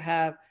that you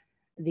have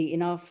the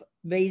enough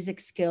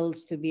basic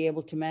skills to be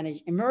able to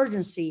manage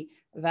emergency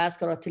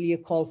vascular till you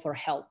call for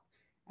help.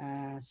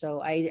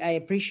 So I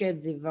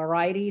appreciate the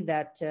variety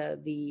that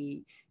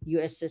the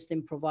US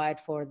system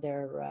provide for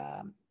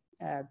their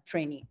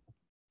training.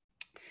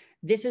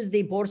 This is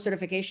the board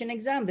certification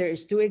exam. There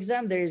is 2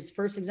 exams. There is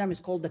first exam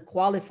is called the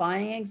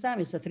qualifying exam.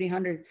 It's a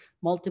 300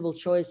 multiple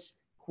choice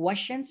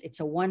questions. It's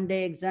a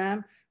 1-day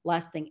exam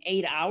lasting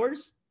 8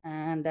 hours.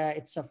 And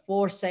it's a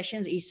 4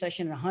 sessions, each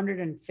session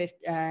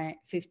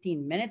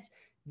 115 minutes.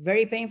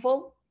 Very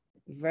painful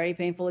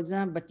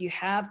exam, but you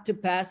have to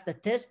pass the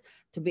test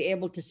to be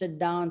able to sit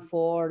down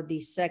for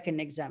the second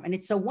exam. And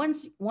it's a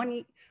once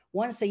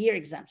a year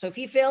exam. So if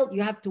you fail,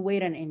 you have to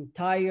wait an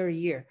entire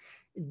year.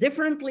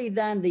 Differently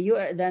than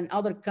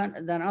other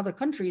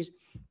countries,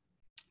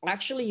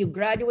 actually you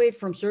graduate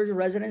from surgery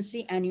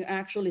residency and you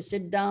actually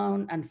sit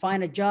down and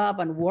find a job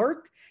and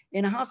work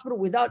in a hospital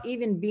without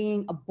even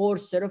being a board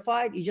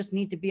certified. You just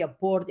need to be a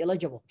board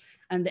eligible.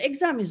 And the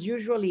exam is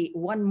usually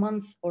 1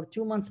 month or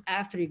 2 months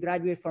after you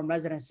graduate from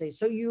residency.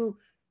 So you,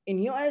 in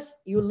US,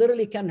 you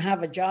literally can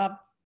have a job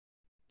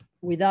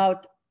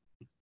without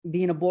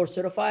being a board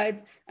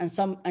certified,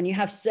 and you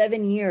have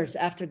 7 years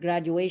after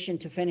graduation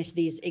to finish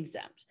these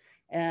exams.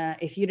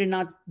 If you did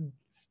not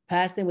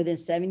pass them within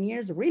 7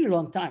 years, a really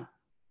long time,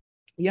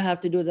 you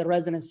have to do the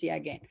residency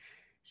again.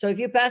 So if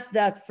you pass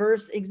that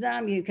first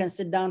exam, you can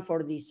sit down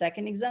for the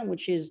second exam,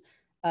 which is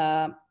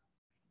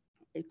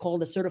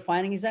called the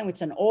certifying exam.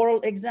 It's an oral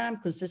exam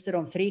consisted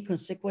of 3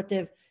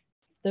 consecutive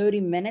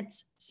 30-minute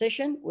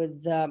session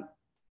with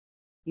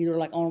either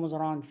like almost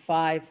around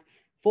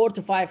 4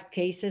 to 5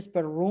 cases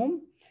per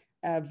room.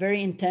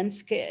 Very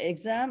intense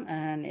exam,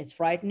 and it's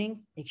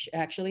frightening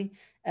actually.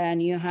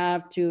 And you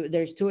have to,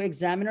 there's 2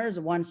 examiners,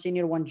 one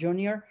senior, one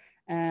junior,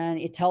 and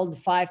it held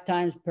 5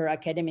 times per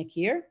academic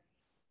year.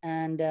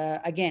 And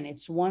again,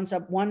 it's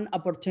one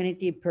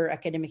opportunity per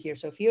academic year.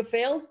 So if you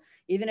failed,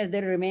 even if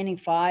there are remaining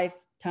 5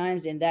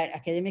 times in that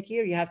academic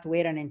year, you have to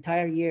wait an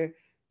entire year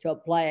to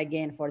apply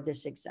again for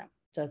this exam.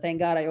 So thank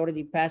God I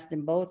already passed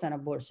them both and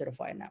I'm board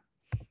certified now.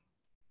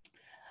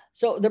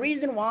 So the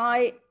reason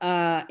why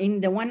in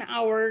the 1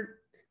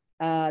 hour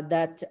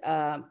that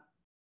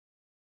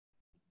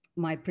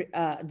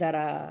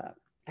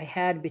I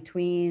had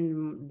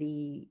between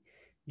the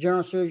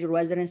general surgery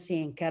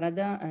residency in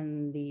Canada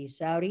and the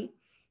Saudi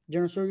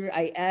general surgery,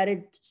 I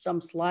added some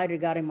slide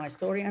regarding my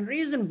story. And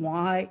reason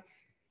why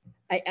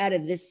I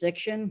added this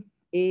section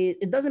is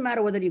it doesn't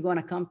matter whether you're going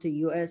to come to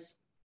US,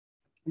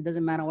 it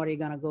doesn't matter whether you're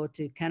going to go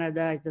to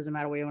Canada, it doesn't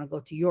matter whether you want to go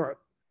to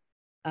Europe.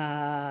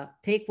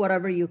 Take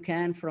whatever you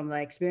can from the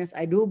experience.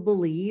 I do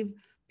believe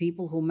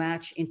people who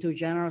match into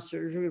general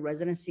surgery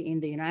residency in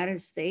the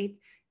United States,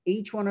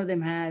 each one of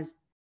them has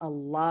a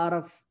lot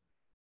of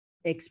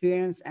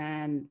experience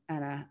and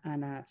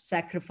a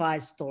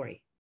sacrifice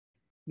story,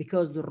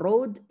 because the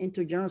road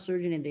into general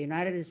surgery in the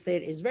United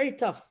States is very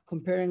tough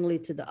comparingly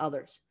to the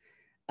others.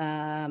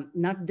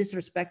 Not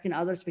disrespecting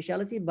other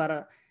specialty,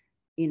 but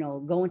you know,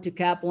 going to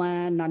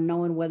Kaplan, not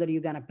knowing whether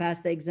you're going to pass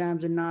the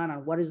exams or not,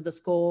 and what is the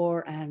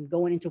score, and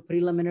going into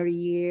preliminary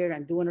year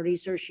and doing a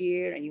research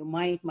year, and you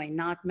might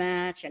not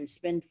match and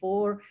spend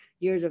 4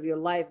 years of your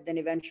life, then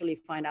eventually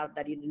find out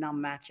that you did not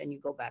match and you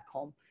go back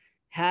home.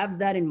 Have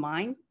that in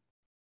mind,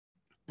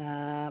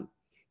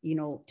 you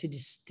know, to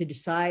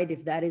decide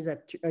if that is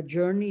a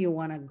journey you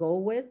want to go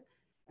with.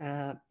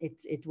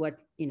 It's what,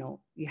 you know,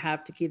 you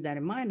have to keep that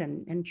in mind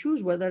and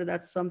choose whether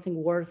that's something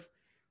worth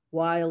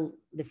while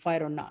the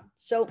fight or not.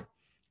 So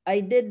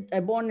I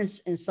born in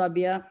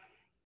Sabia,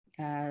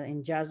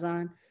 in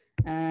Jazan,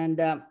 and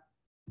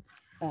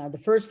the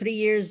first 3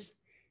 years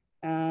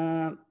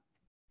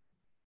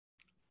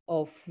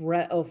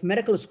of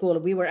medical school,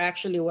 we were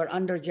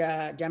under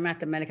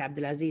Jamiat al-Malik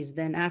Abdulaziz.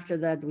 Then after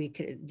that,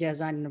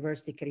 Jazan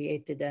University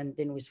created, and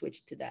then we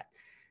switched to that.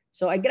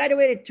 So I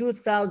graduated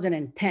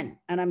 2010,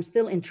 and I'm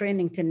still in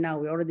training till now.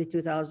 We're already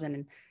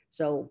 2000,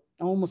 so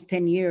almost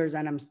 10 years,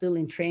 and I'm still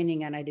in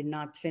training, and I did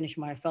not finish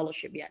my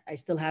fellowship yet. I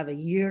still have a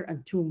year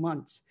and 2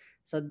 months.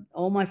 So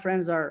all my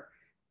friends are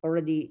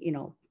already, you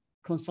know,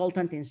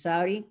 consultant in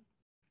Saudi,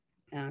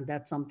 and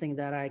that's something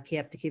that I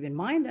have to keep in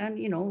mind. And,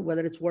 you know,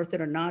 whether it's worth it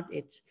or not,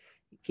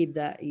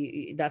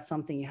 that's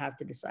something you have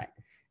to decide.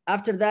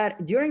 After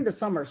that, during the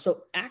summer,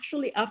 so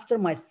actually after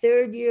my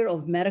 3rd year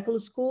of medical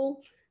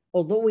school,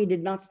 although we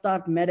did not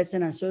start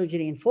medicine and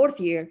surgery in 4th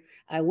year,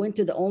 I went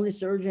to the only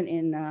surgeon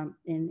in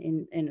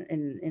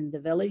the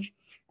village,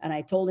 and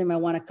I told him I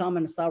want to come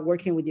and start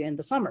working with you in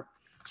the summer,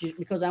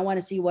 because I want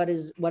to see what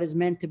is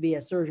meant to be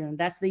a surgeon. And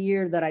that's the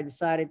year that I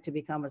decided to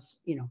become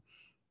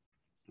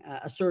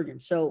a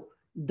surgeon. So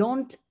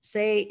don't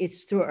say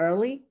it's too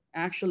early.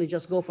 Actually,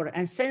 just go for it.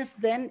 And since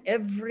then,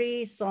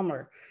 every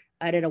summer,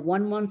 I did a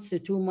 1 month to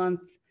 2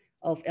 month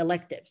of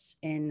electives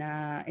in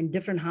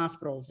different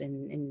hospitals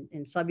in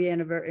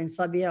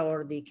Sabia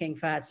or the King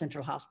Fahd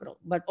Central Hospital,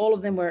 but all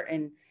of them were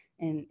in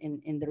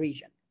the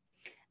region.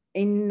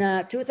 In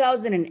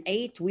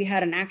 2008, we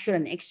had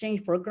an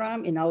exchange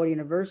program in our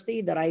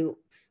university that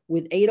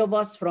with 8 of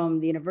us from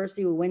the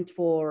university, we went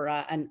for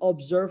an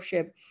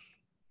observership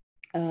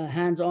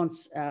hands-on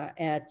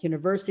at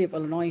University of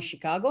Illinois in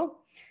Chicago.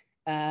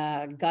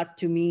 Got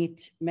to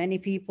meet many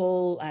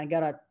people and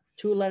got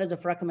 2 letters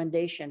of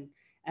recommendation.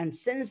 And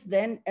since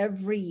then,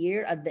 every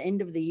year at the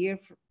end of the year,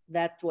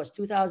 that was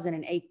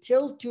 2008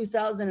 till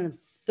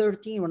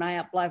 2013, when I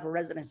applied for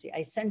residency,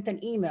 I sent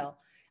an email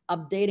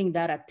updating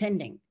that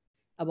attending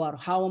about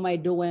how am I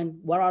doing,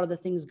 what are the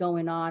things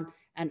going on.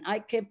 And I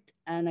kept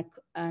a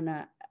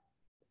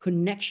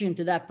connection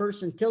to that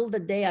person till the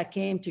day I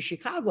came to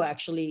Chicago,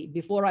 actually,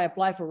 before I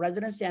applied for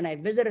residency, and I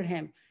visited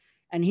him,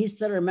 and he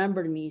still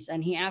remembered me.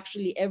 And he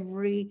actually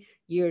every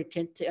year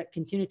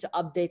continued to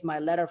update my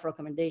letter of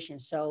recommendation.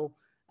 So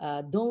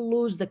don't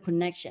lose the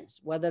connections,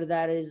 whether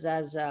that is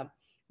as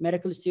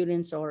medical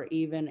students or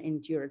even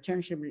into your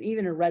internship or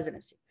even a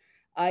residency.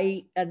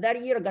 I at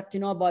that year I got to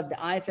know about the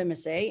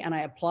IFMSA, and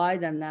I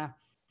applied, and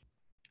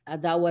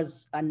that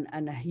was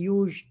a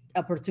huge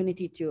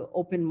opportunity to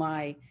open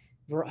my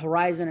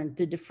horizon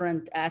into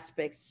different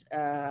aspects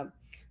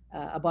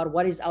about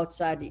what is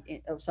outside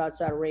Saudi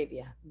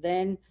Arabia.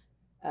 Then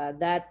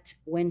that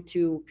went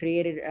to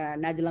created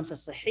Nadi Lamsa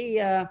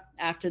Sahiya.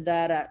 After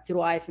that, through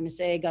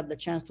IFMSA, got the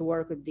chance to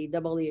work with the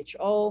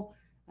WHO,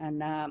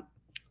 and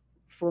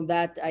from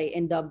that, I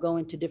end up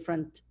going to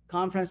different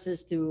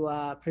conferences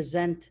to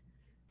present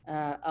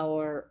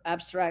our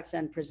abstracts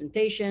and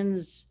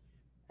presentations.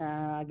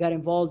 Got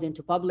involved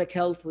into public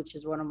health, which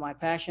is one of my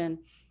passion.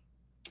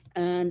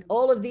 And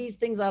all of these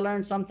things, I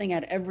learned something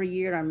at every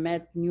year. I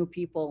met new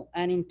people.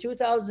 And in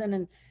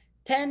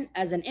 2010,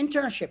 as an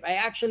internship, I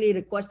actually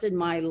requested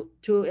my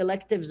 2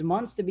 electives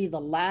months to be the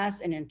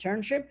last in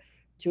internship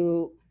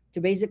to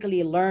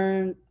basically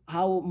learn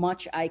how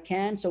much I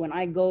can. So when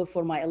I go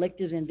for my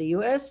electives in the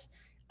US,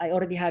 I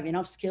already have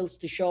enough skills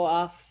to show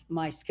off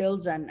my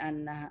skills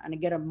and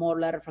get a more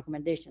letter of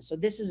recommendation. So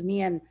this is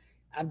me and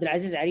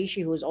Abdulaziz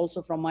Arishi, who is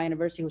also from my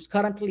university, who's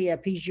currently a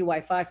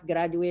PGY5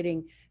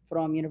 graduating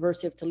from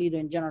University of Toledo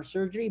in general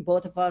surgery.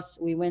 Both of us,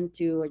 we went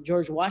to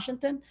George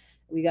Washington.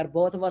 We got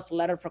both of us a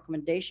letter of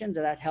recommendations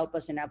that help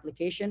us in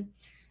application.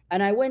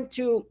 And I went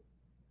to,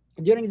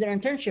 during their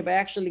internship, I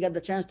actually got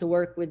the chance to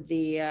work with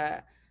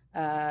the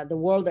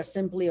World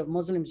Assembly of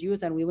Muslims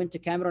Youth, and we went to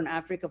Cameroon,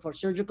 Africa for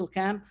surgical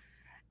camp.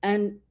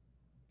 And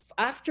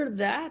after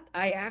that,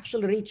 I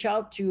actually reached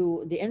out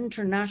to the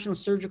International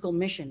Surgical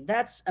Mission.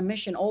 That's a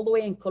mission all the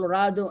way in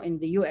Colorado in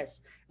the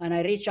US. And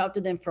I reached out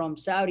to them from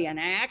Saudi, and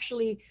I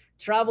actually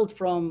traveled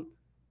from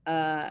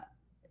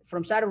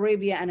Saudi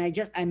Arabia, and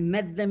I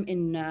met them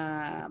in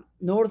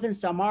Northern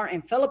Samar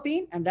in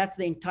Philippines, and that's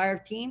the entire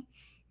team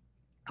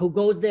who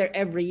goes there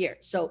every year.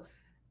 So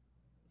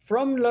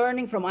from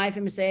learning from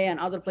IFMSA and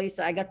other places,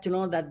 I got to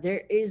learn that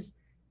there is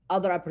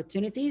other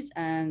opportunities,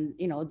 and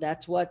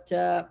that's what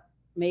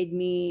made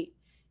me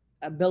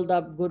build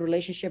up good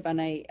relationship. And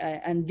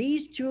and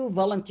these 2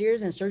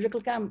 volunteers in surgical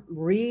camp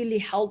really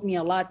helped me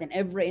a lot in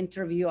every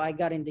interview I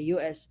got in the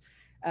US,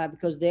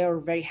 because they were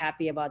very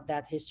happy about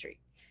that history.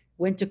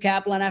 Went to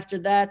Kaplan after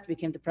that,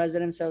 became the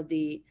president of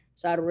the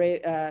Saudi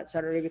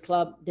Arabia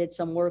Club, did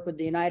some work with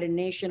the United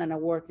Nations, and I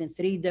worked in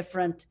 3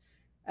 different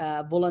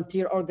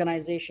volunteer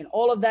organization,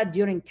 all of that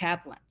during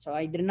Kaplan. So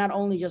I did not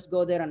only just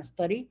go there and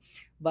study,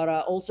 but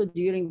also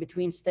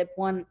between step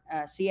 1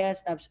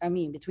 CS,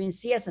 between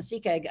CS and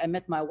CK, I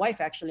met my wife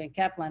actually in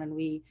Kaplan, and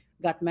we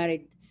got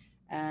married,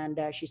 and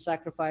she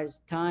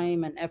sacrificed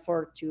time and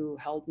effort to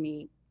help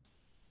me.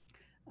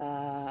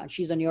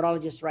 She's a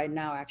neurologist right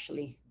now,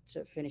 actually,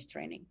 to finish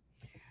training.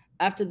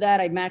 After that,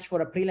 I matched for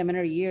a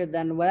preliminary year.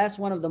 Then, well, that's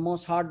one of the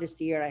most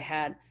hardest year I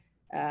had.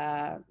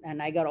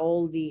 And I got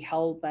all the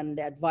help and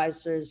the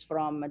advisors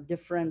from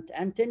different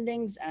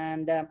attendings,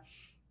 and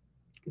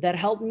that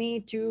helped me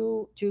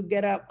to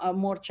get a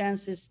more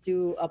chances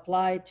to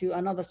apply to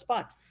another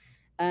spot.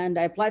 And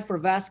I applied for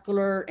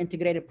vascular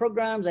integrated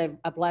programs. I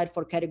applied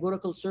for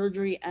categorical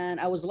surgery, and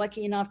I was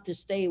lucky enough to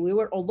stay.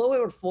 Although we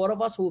were 4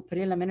 of us who were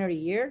preliminary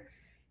year,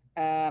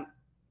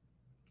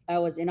 I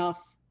was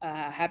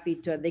happy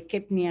they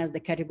kept me as the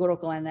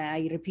categorical, and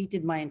I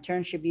repeated my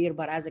internship year,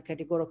 but as a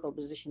categorical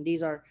position.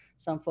 These are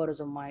some photos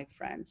of my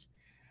friends.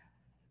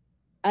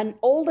 And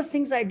all the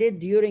things I did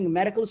during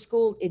medical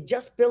school, it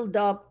just built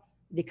up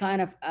the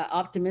kind of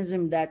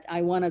optimism that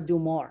I want to do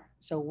more.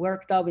 So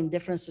worked up in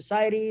different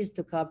societies,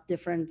 took up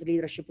different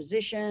leadership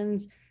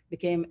positions,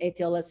 became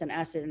ATLS and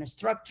asset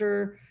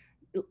instructor,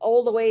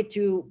 all the way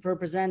to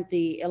represent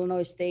the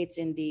Illinois states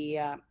in the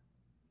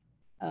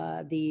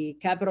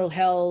Capitol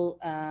Hill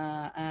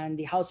and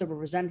the House of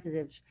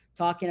Representatives,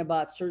 talking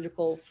about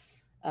surgical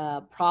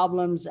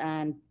problems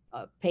and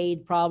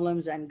paid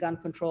problems and gun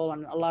control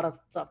and a lot of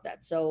stuff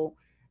that. So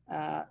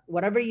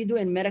whatever you do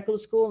in medical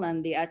school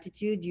and the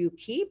attitude you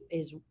keep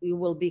you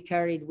will be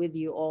carried with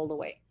you all the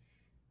way.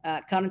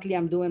 Currently,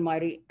 I'm doing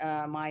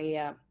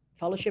my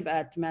fellowship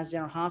at Mass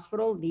General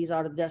Hospital. These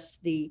are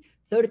just the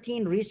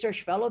 13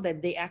 research fellow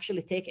that they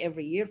actually take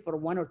every year for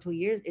 1 or 2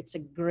 years. It's a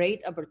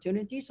great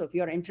opportunity. So if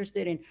you are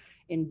interested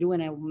in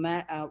doing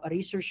a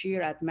research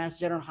year at Mass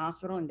General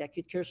Hospital in the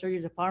acute care surgery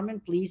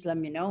department, please let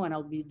me know, and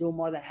I'll be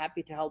more than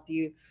happy to help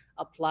you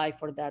apply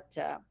for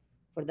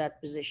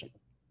that position.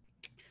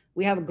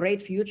 We have a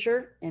great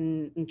future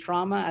in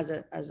trauma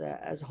as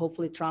a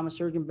hopefully trauma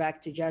surgeon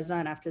back to Jaza.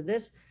 And after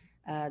this,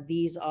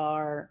 these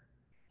are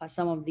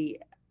some of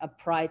the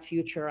bright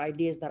future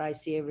ideas that I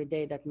see every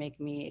day that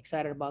make me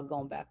excited about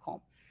going back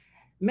home.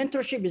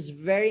 Mentorship is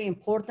very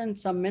important.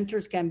 Some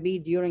mentors can be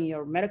during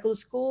your medical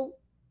school.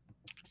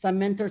 Some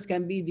mentors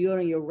can be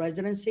during your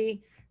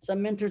residency.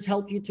 Some mentors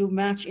help you to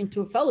match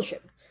into a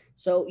fellowship.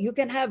 So you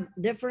can have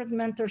different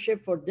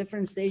mentorship for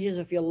different stages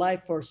of your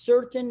life for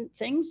certain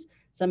things.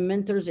 Some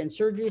mentors in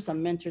surgery,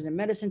 some mentors in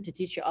medicine to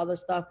teach you other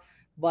stuff.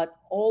 But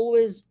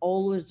always,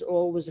 always,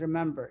 always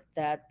remember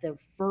that the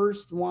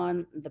first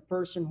one, the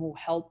person who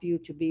helped you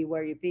to be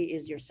where you be,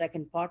 is your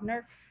second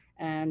partner.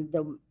 And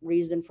the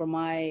reason for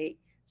my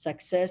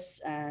success,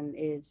 and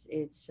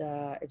it's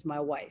my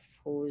wife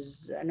who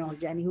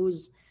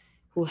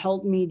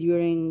helped me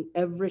during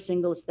every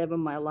single step of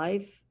my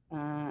life,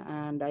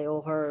 and I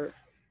owe her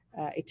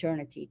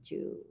eternity to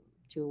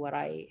what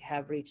I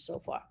have reached so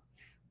far.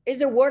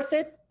 Is it worth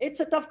it? It's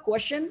a tough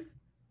question.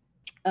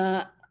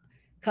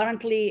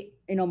 Currently,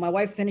 my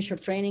wife finished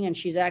her training and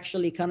she's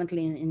actually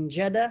currently in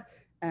Jeddah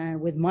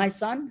and with my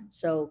son.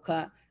 So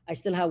I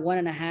still have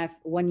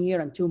 1 year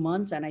and 2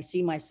 months, and I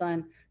see my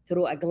son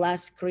through a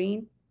glass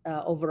screen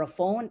over a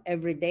phone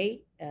every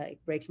day. It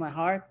breaks my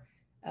heart.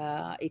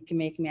 It can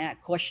make me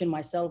question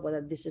myself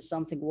whether this is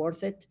something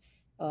worth it.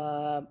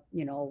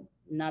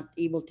 Not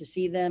able to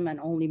see them and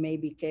only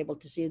maybe able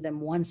to see them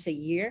once a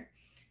year.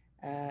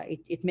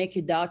 It makes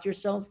you doubt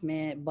yourself,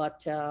 but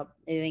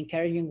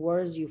encouraging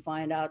words you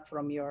find out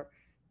from your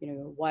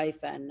wife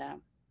and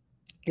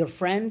your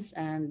friends,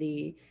 and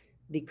the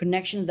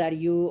connections that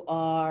you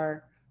are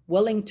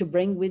willing to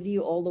bring with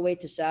you all the way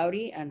to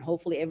Saudi, and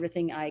hopefully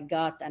everything I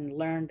got and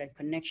learned and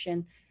connection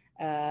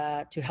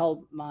to help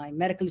my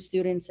medical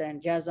students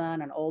and Jazan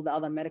and all the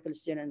other medical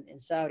students in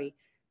Saudi.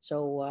 So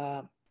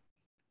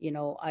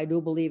I do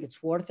believe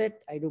it's worth it.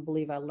 I do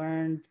believe I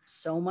learned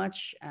so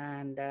much,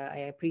 and I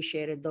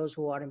appreciated those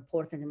who are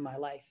important in my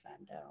life.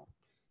 And,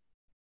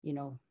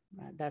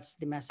 that's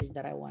the message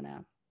that I want to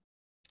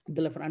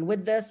deliver. And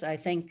with this, I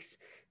thank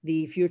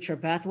the Future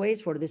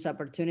Pathways for this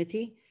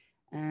opportunity,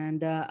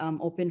 and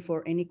I'm open for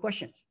any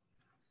questions.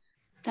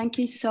 Thank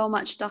you so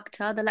much,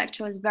 Doctor. The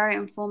lecture was very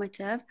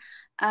informative.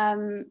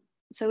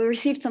 So we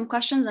received some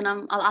questions, and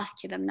I'll ask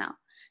you them now.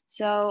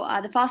 So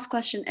the first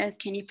question is,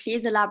 can you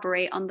please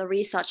elaborate on the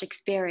research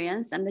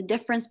experience and the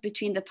difference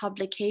between the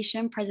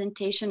publication,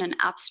 presentation, and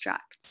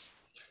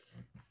abstracts?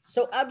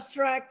 So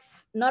abstracts,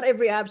 not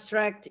every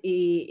abstract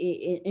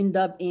end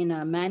up in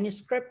a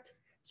manuscript.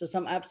 So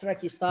some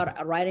abstract, you start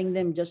writing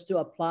them just to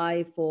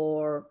apply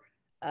for,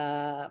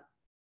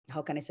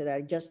 how can I say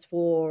that? Just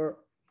for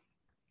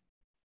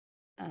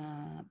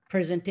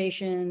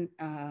presentation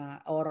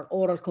or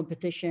oral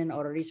competition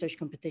or a research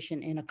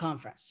competition in a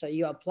conference. So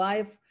you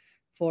apply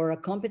for a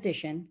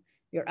competition,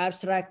 your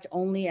abstract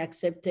only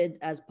accepted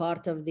as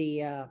part of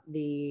the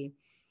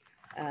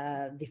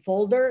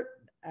folder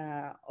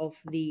of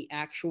the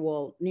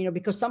actual,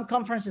 because some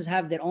conferences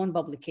have their own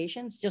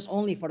publications just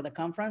only for the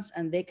conference,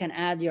 and they can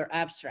add your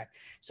abstract.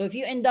 So if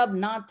you end up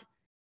not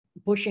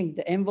pushing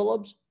the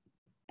envelopes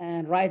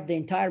and write the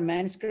entire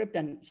manuscript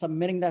and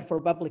submitting that for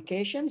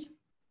publications,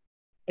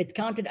 it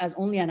counted as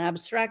only an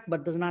abstract,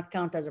 but does not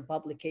count as a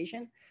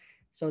publication.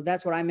 So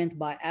that's what I meant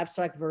by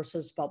abstract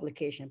versus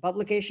publication.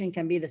 Publication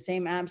can be the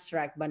same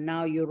abstract, but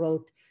now you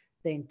wrote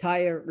the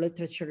entire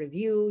literature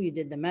review, you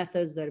did the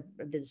methods, the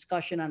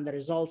discussion and the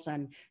results,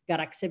 and got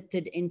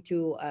accepted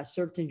into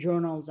certain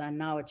journals, and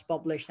now it's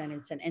published and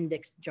it's an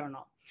indexed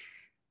journal.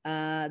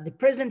 The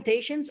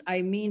presentations,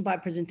 I mean by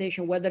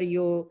presentation, whether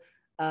you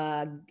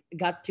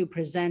got to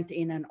present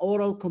in an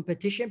oral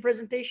competition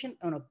presentation,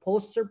 on a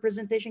poster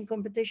presentation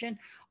competition,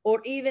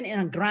 or even in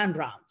a grand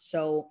round.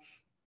 So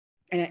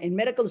in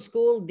medical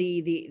school,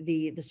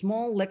 the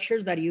small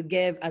lectures that you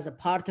give as a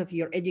part of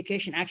your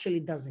education actually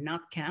does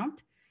not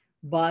count.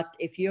 But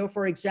if you're,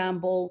 for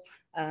example,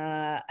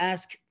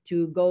 asked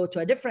to go to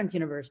a different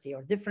university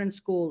or different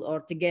school,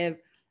 or to give,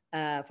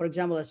 for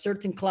example, a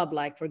certain club,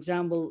 like for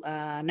example,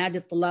 نادي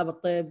الطلاب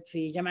الطب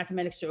في جامعة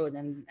الملك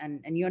سعود,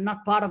 and you're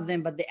not part of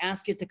them, but they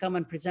ask you to come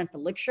and present a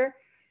lecture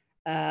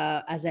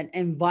as an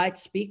invite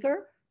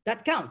speaker,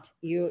 that count.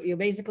 You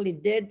basically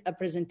did a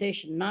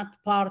presentation,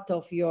 not part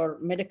of your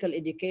medical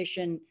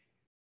education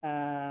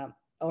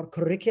or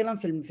curriculum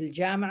في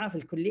الجامعة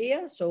في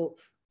الكلية. So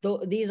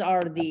these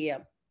are the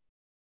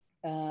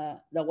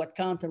what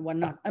count and what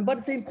not.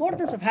 But the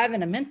importance of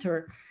having a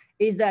mentor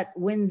is that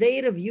when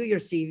they review your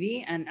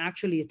CV and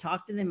actually you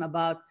talk to them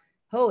about,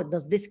 oh,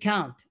 does this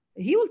count?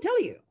 He will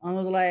tell you. I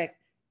was like,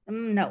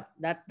 no,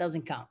 that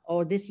doesn't count.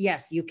 Or this,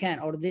 yes, you can.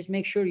 Or this,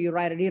 make sure you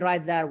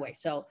rewrite that way.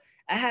 So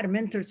I had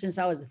mentors since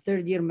I was a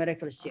third-year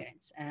medical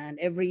student, and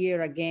every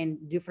year again,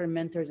 different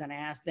mentors, and I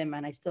asked them,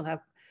 and I still have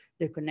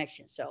their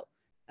connections. So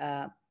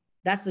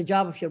that's the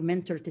job of your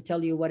mentor, to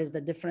tell you what is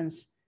the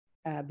difference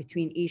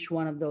between each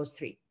one of those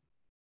three.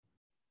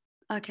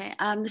 Okay,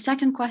 the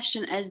second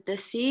question is, the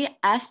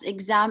CS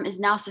exam is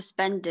now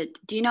suspended.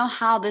 Do you know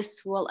how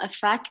this will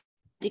affect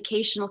the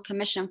Educational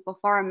Commission for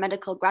Foreign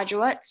Medical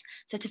Graduates,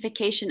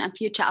 certification and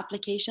future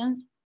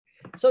applications?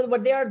 So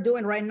what they are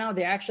doing right now,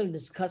 they're actually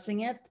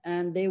discussing it,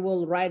 and they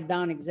will write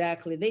down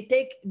exactly.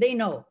 They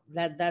know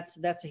that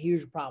that's a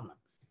huge problem,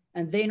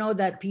 and they know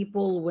that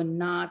people were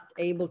not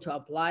able to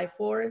apply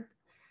for it.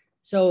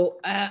 So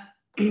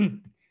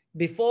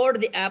before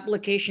the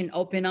application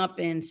open up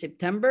in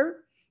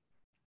September,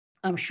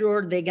 I'm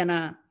sure they're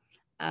gonna,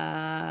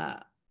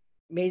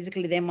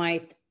 basically they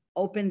might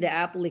open the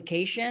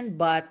application,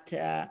 but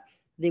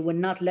they will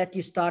not let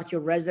you start your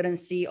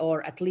residency,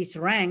 or at least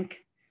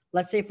rank.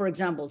 Let's say, for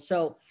example,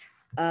 so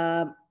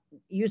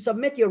you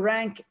submit your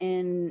rank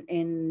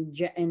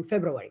in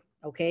February,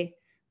 okay?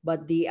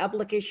 But the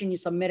application you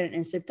submitted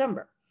in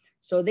September.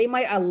 So they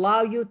might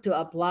allow you to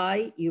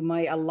apply, you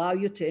might allow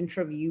you to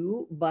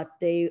interview, but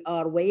they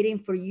are waiting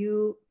for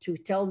you to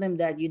tell them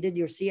that you did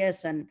your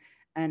CS and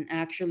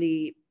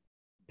actually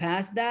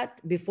pass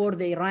that before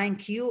they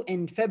rank you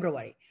in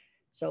February.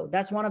 So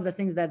that's one of the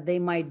things that they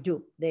might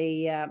do.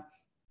 They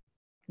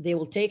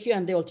will take you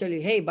and they will tell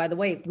you, hey, by the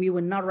way, we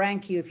will not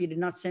rank you if you did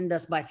not send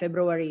us by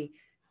February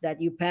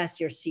that you passed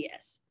your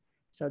CS.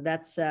 So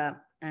that's, I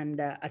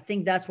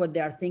think that's what they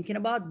are thinking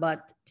about.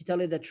 But to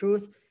tell you the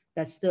truth,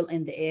 that's still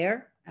in the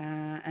air.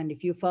 And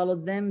if you follow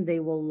them,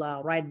 they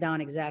will write down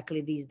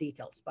exactly these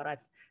details. But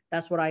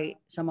that's what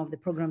some of the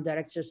program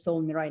directors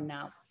told me right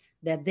now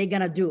that they're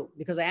going to do,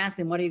 because I asked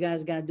them, what are you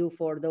guys going to do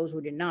for those who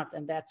did not?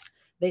 And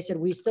they said,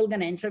 we're still going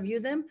to interview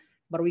them,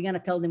 but we're going to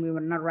tell them we will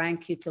not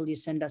rank you till you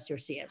send us your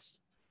CS.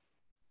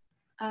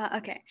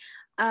 Okay.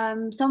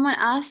 Someone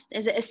asked,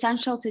 is it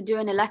essential to do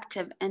an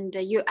elective in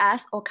the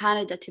US or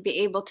Canada to be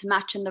able to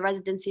match in the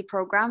residency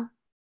program?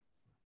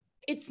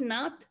 It's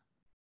not.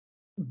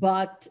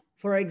 But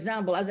for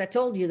example, as I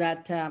told you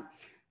that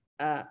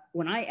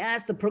when I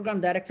asked the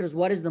program directors,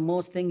 what is the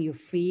most thing you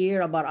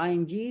fear about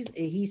IMGs?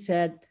 He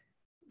said,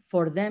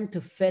 for them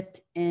to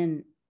fit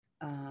in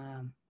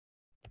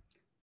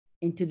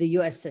into the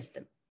US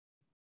system.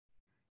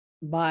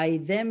 By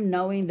them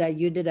knowing that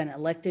you did an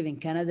elective in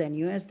Canada and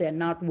US, they're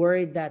not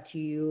worried that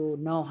you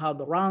know how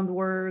the round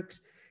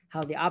works,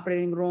 how the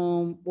operating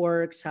room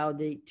works, how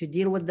to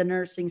deal with the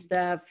nursing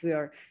staff,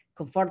 you're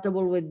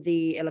comfortable with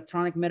the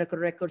electronic medical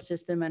record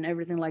system and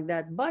everything like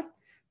that. But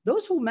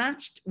those who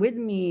matched with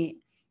me,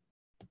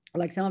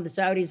 like some of the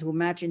Saudis who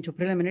match into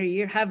preliminary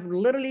year, have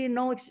literally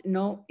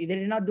they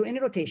did not do any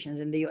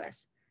rotations in the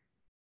US.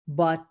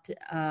 But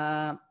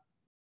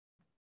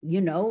you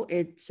know,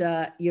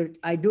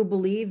 I do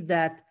believe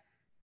that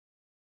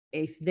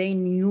if they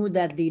knew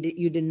that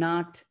you did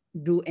not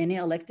do any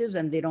electives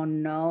and they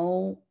don't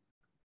know,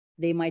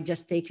 they might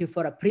just take you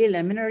for a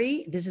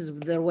preliminary. This is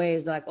their way,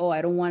 is like, oh,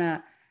 I don't want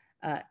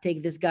to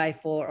take this guy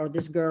or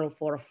this girl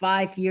for a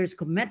 5 years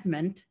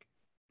commitment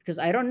because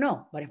I don't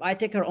know. But if I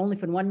take her only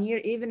for 1 year,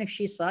 even if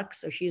she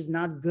sucks or she's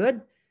not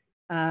good,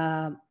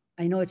 I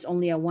know it's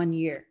only a 1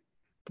 year.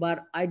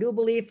 But I do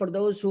believe for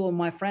those who are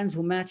my friends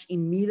who match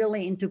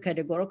immediately into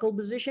categorical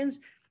positions,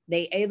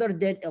 they either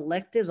did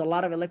electives, a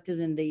lot of electives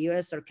in the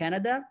US or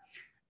Canada,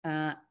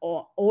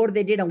 or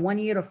they did a 1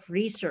 year of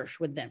research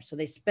with them. So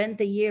they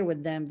spent a year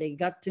with them. They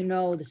got to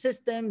know the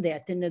system. They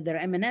attended their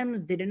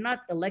M&Ms. They did not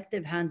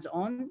elective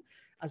hands-on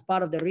as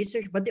part of the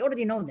research, but they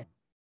already know them.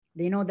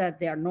 They know that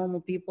they are normal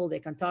people. They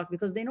can talk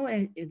because they know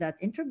if that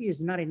interview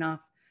is not enough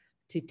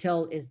to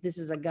tell this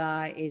is a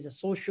guy, is a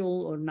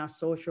social or not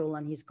social,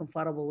 and he's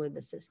comfortable with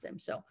the system.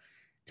 So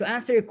to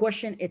answer your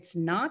question, it's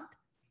not,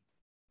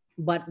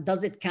 but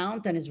does it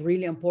count and is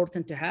really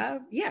important to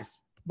have?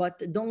 Yes,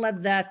 but don't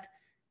let that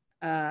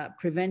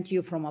prevent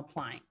you from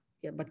applying.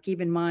 Yeah, but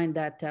keep in mind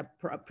that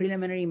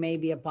preliminary may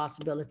be a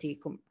possibility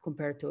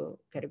compared to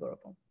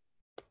categorical.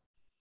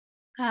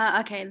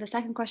 Okay, the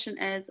second question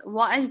is,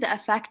 what is the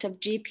effect of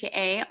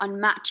GPA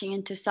on matching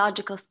into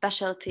surgical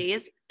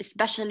specialties,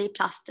 especially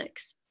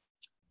plastics?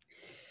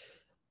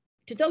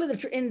 To tell you the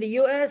truth, in the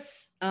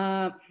US,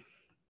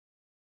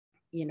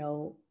 you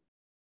know,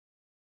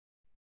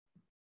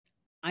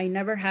 I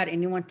never had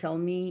anyone tell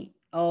me,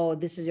 oh,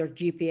 this is your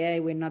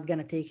GPA, we're not going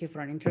to take you for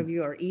an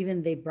interview, or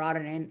even they brought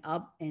it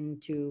up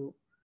into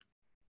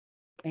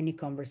any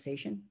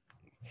conversation.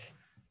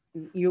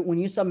 When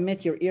you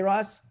submit your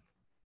ERAS,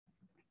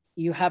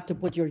 you have to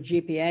put your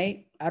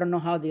GPA. I don't know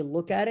how they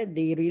look at it.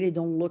 They really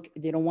don't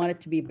they don't want it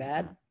to be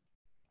bad.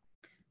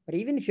 But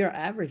even if your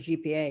average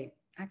GPA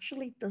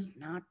actually does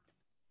not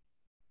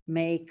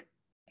make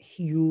a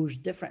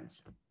huge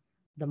difference.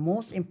 The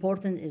most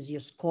important is your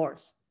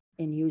scores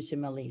in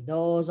USMLE.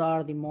 Those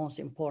are the most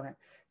important.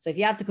 So if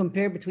you have to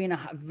compare between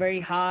a very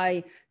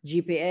high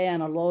GPA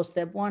and a low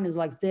step one, is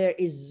like there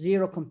is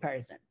zero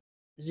comparison.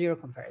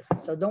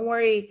 So don't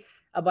worry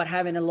about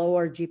having a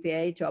lower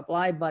GPA to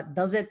apply, but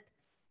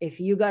if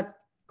you got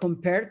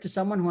compared to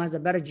someone who has a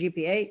better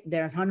GPA,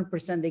 they're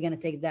 100% they're going to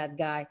take that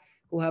guy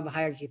who have a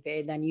higher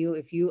GPA than you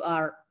if you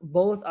are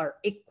both are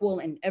equal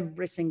in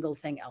every single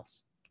thing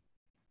else.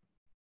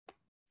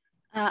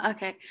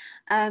 Okay.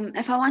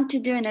 If I want to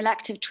do an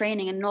elective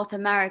training in North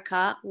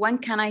America, when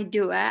can I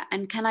do it?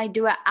 And can I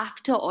do it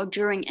after or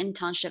during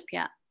internship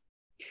yet?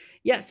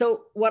 Yeah.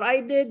 So what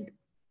I did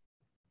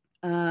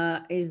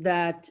is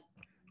that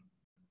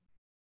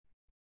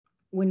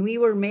when we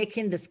were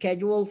making the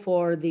schedule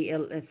for the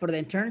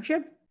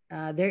internship,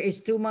 there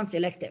is 2 months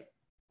elective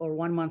or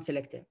 1 month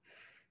elective.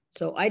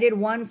 So I did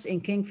once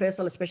in King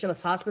Faisal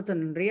Specialist Hospital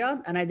in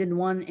Riyadh, and I did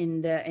one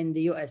in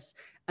the US.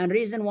 And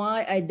reason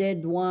why I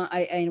did one,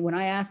 when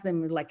I asked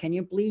them, like, can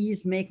you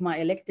please make my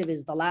elective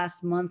is the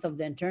last month of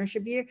the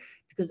internship year?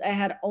 Because I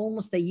had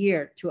almost a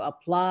year to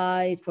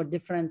apply for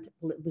different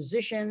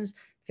positions,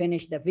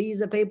 finish the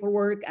visa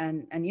paperwork.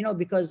 And you know,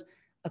 because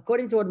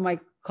according to what my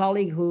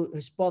colleague who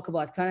spoke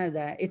about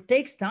Canada, it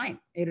takes time.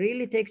 It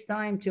really takes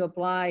time to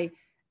apply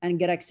and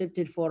get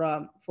accepted for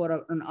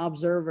an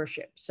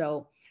observership.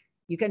 So,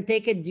 you can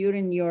take it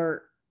during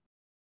your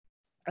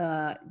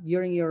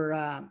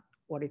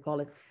what do you call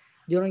it,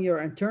 during your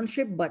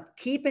internship. But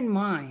keep in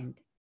mind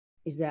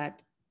is that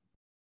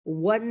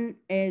one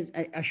is,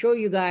 I show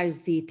you guys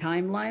the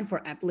timeline for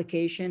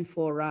application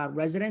for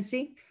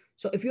residency.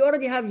 So if you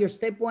already have your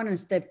step 1 and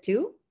step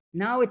 2,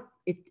 now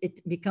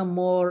it become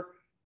more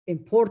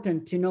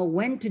important to know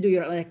when to do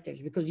your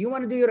electives, because you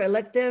want to do your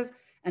elective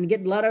and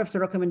get letter of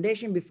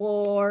recommendation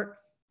before,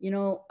 you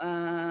know,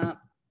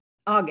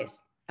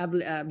 August,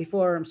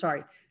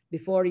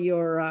 before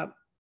your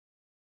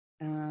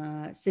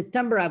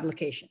September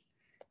application.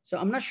 So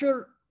I'm not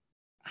sure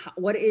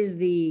what is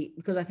the,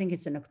 because I think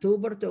it's in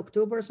October to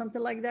October or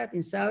something like that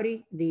in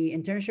Saudi, the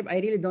internship. I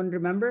really don't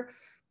remember.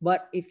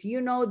 But if you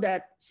know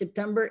that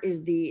September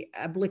is the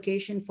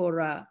application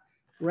for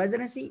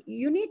residency,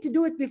 you need to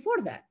do it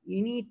before that.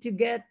 You need to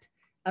get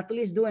at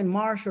least do in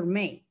March or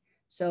May.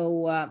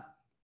 So,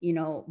 you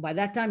know, by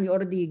that time, you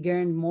already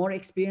gained more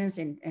experience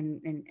in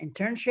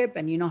internship,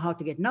 and you know how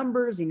to get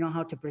numbers, you know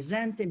how to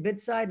present in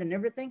bedside and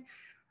everything.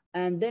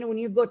 And then when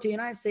you go to the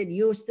United States,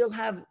 you still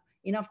have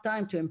enough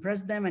time to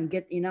impress them and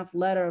get enough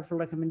letter of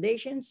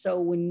recommendations. So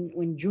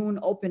when June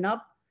open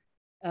up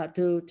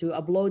to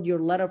upload your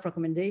letter of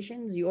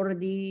recommendations, you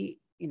already,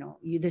 you know,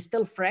 they're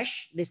still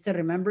fresh. They still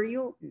remember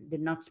you,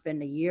 did not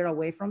spend a year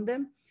away from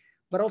them,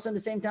 but also at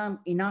the same time,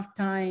 enough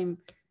time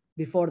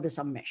before the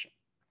submission.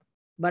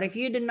 But if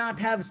you did not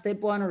have step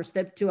 1 or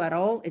step 2 at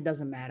all, it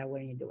doesn't matter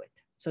when you do it.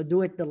 So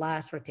do it the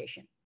last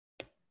rotation.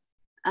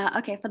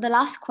 Okay, for the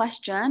last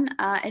question,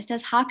 it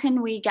says, how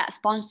can we get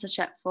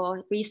sponsorship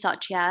for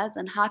research years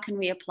and how can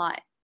we apply?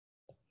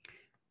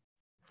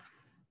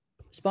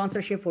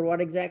 Sponsorship for what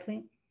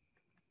exactly?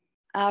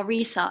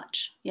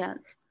 Research, yes.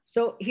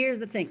 So here's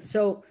the thing.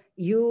 So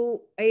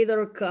you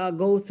either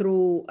go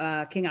through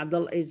King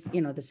Abdullah is,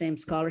 you know, the same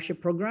scholarship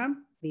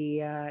program,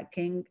 the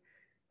King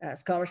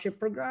scholarship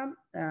program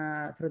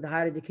through the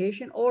higher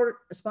education, or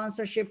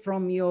sponsorship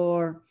from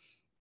your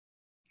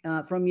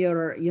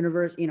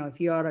university. You know, if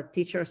you are a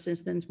teacher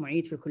assistant,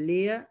 Mu'eed fi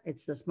Kulliya,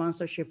 it's the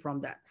sponsorship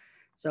from that.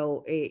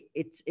 So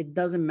it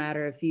doesn't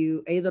matter if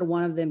you, either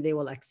one of them, they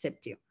will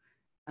accept you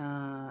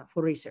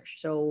for research.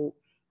 So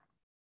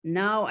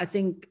now I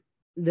think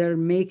they're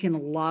making a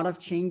lot of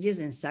changes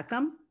in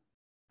SACAM.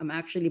 I'm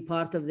actually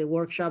part of the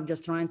workshop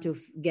just trying to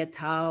get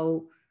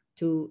how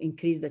to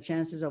increase the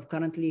chances of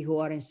currently who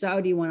are in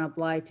Saudi want to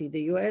apply to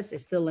the US.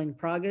 It's still in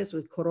progress.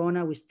 With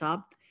Corona, we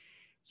stopped.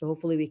 So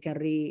hopefully we can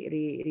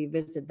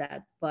revisit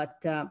that.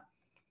 But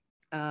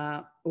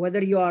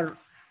whether you are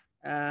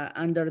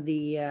under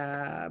the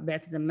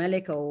Ba'ath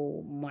al-Malik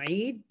or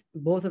Mu'eed,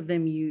 both of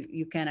them,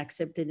 you can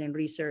accept it in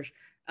research,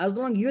 as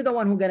long as you're the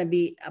one who's going to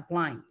be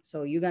applying.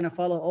 So you're going to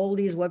follow all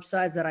these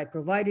websites that I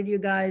provided you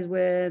guys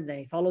with.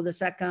 They follow the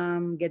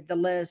SACAM, get the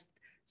list,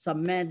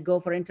 submit, go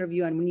for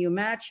interview. And when you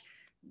match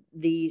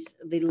the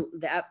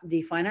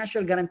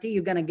financial guarantee,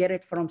 you're going to get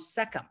it from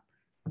SACAM.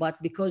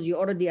 But because you're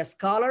already a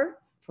scholar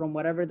from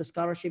whatever the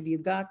scholarship you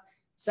got,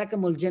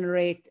 SACAM will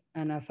generate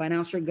a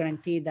financial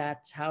guarantee.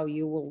 That's how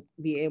you will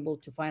be able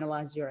to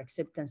finalize your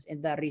acceptance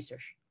in that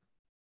research.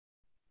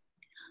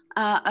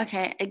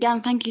 Okay,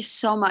 again, thank you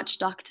so much,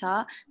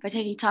 Doctor, for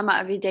taking time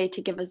out of your day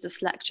to give us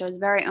this lecture. It's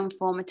very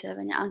informative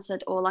and you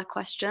answered all our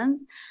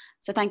questions.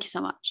 So thank you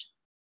so much.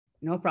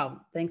 No problem.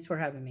 Thanks for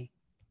having me.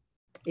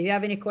 If you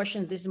have any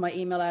questions, this is my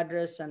email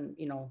address, and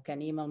you know,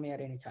 can email me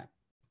at any time.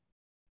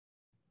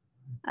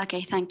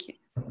 Okay, thank you.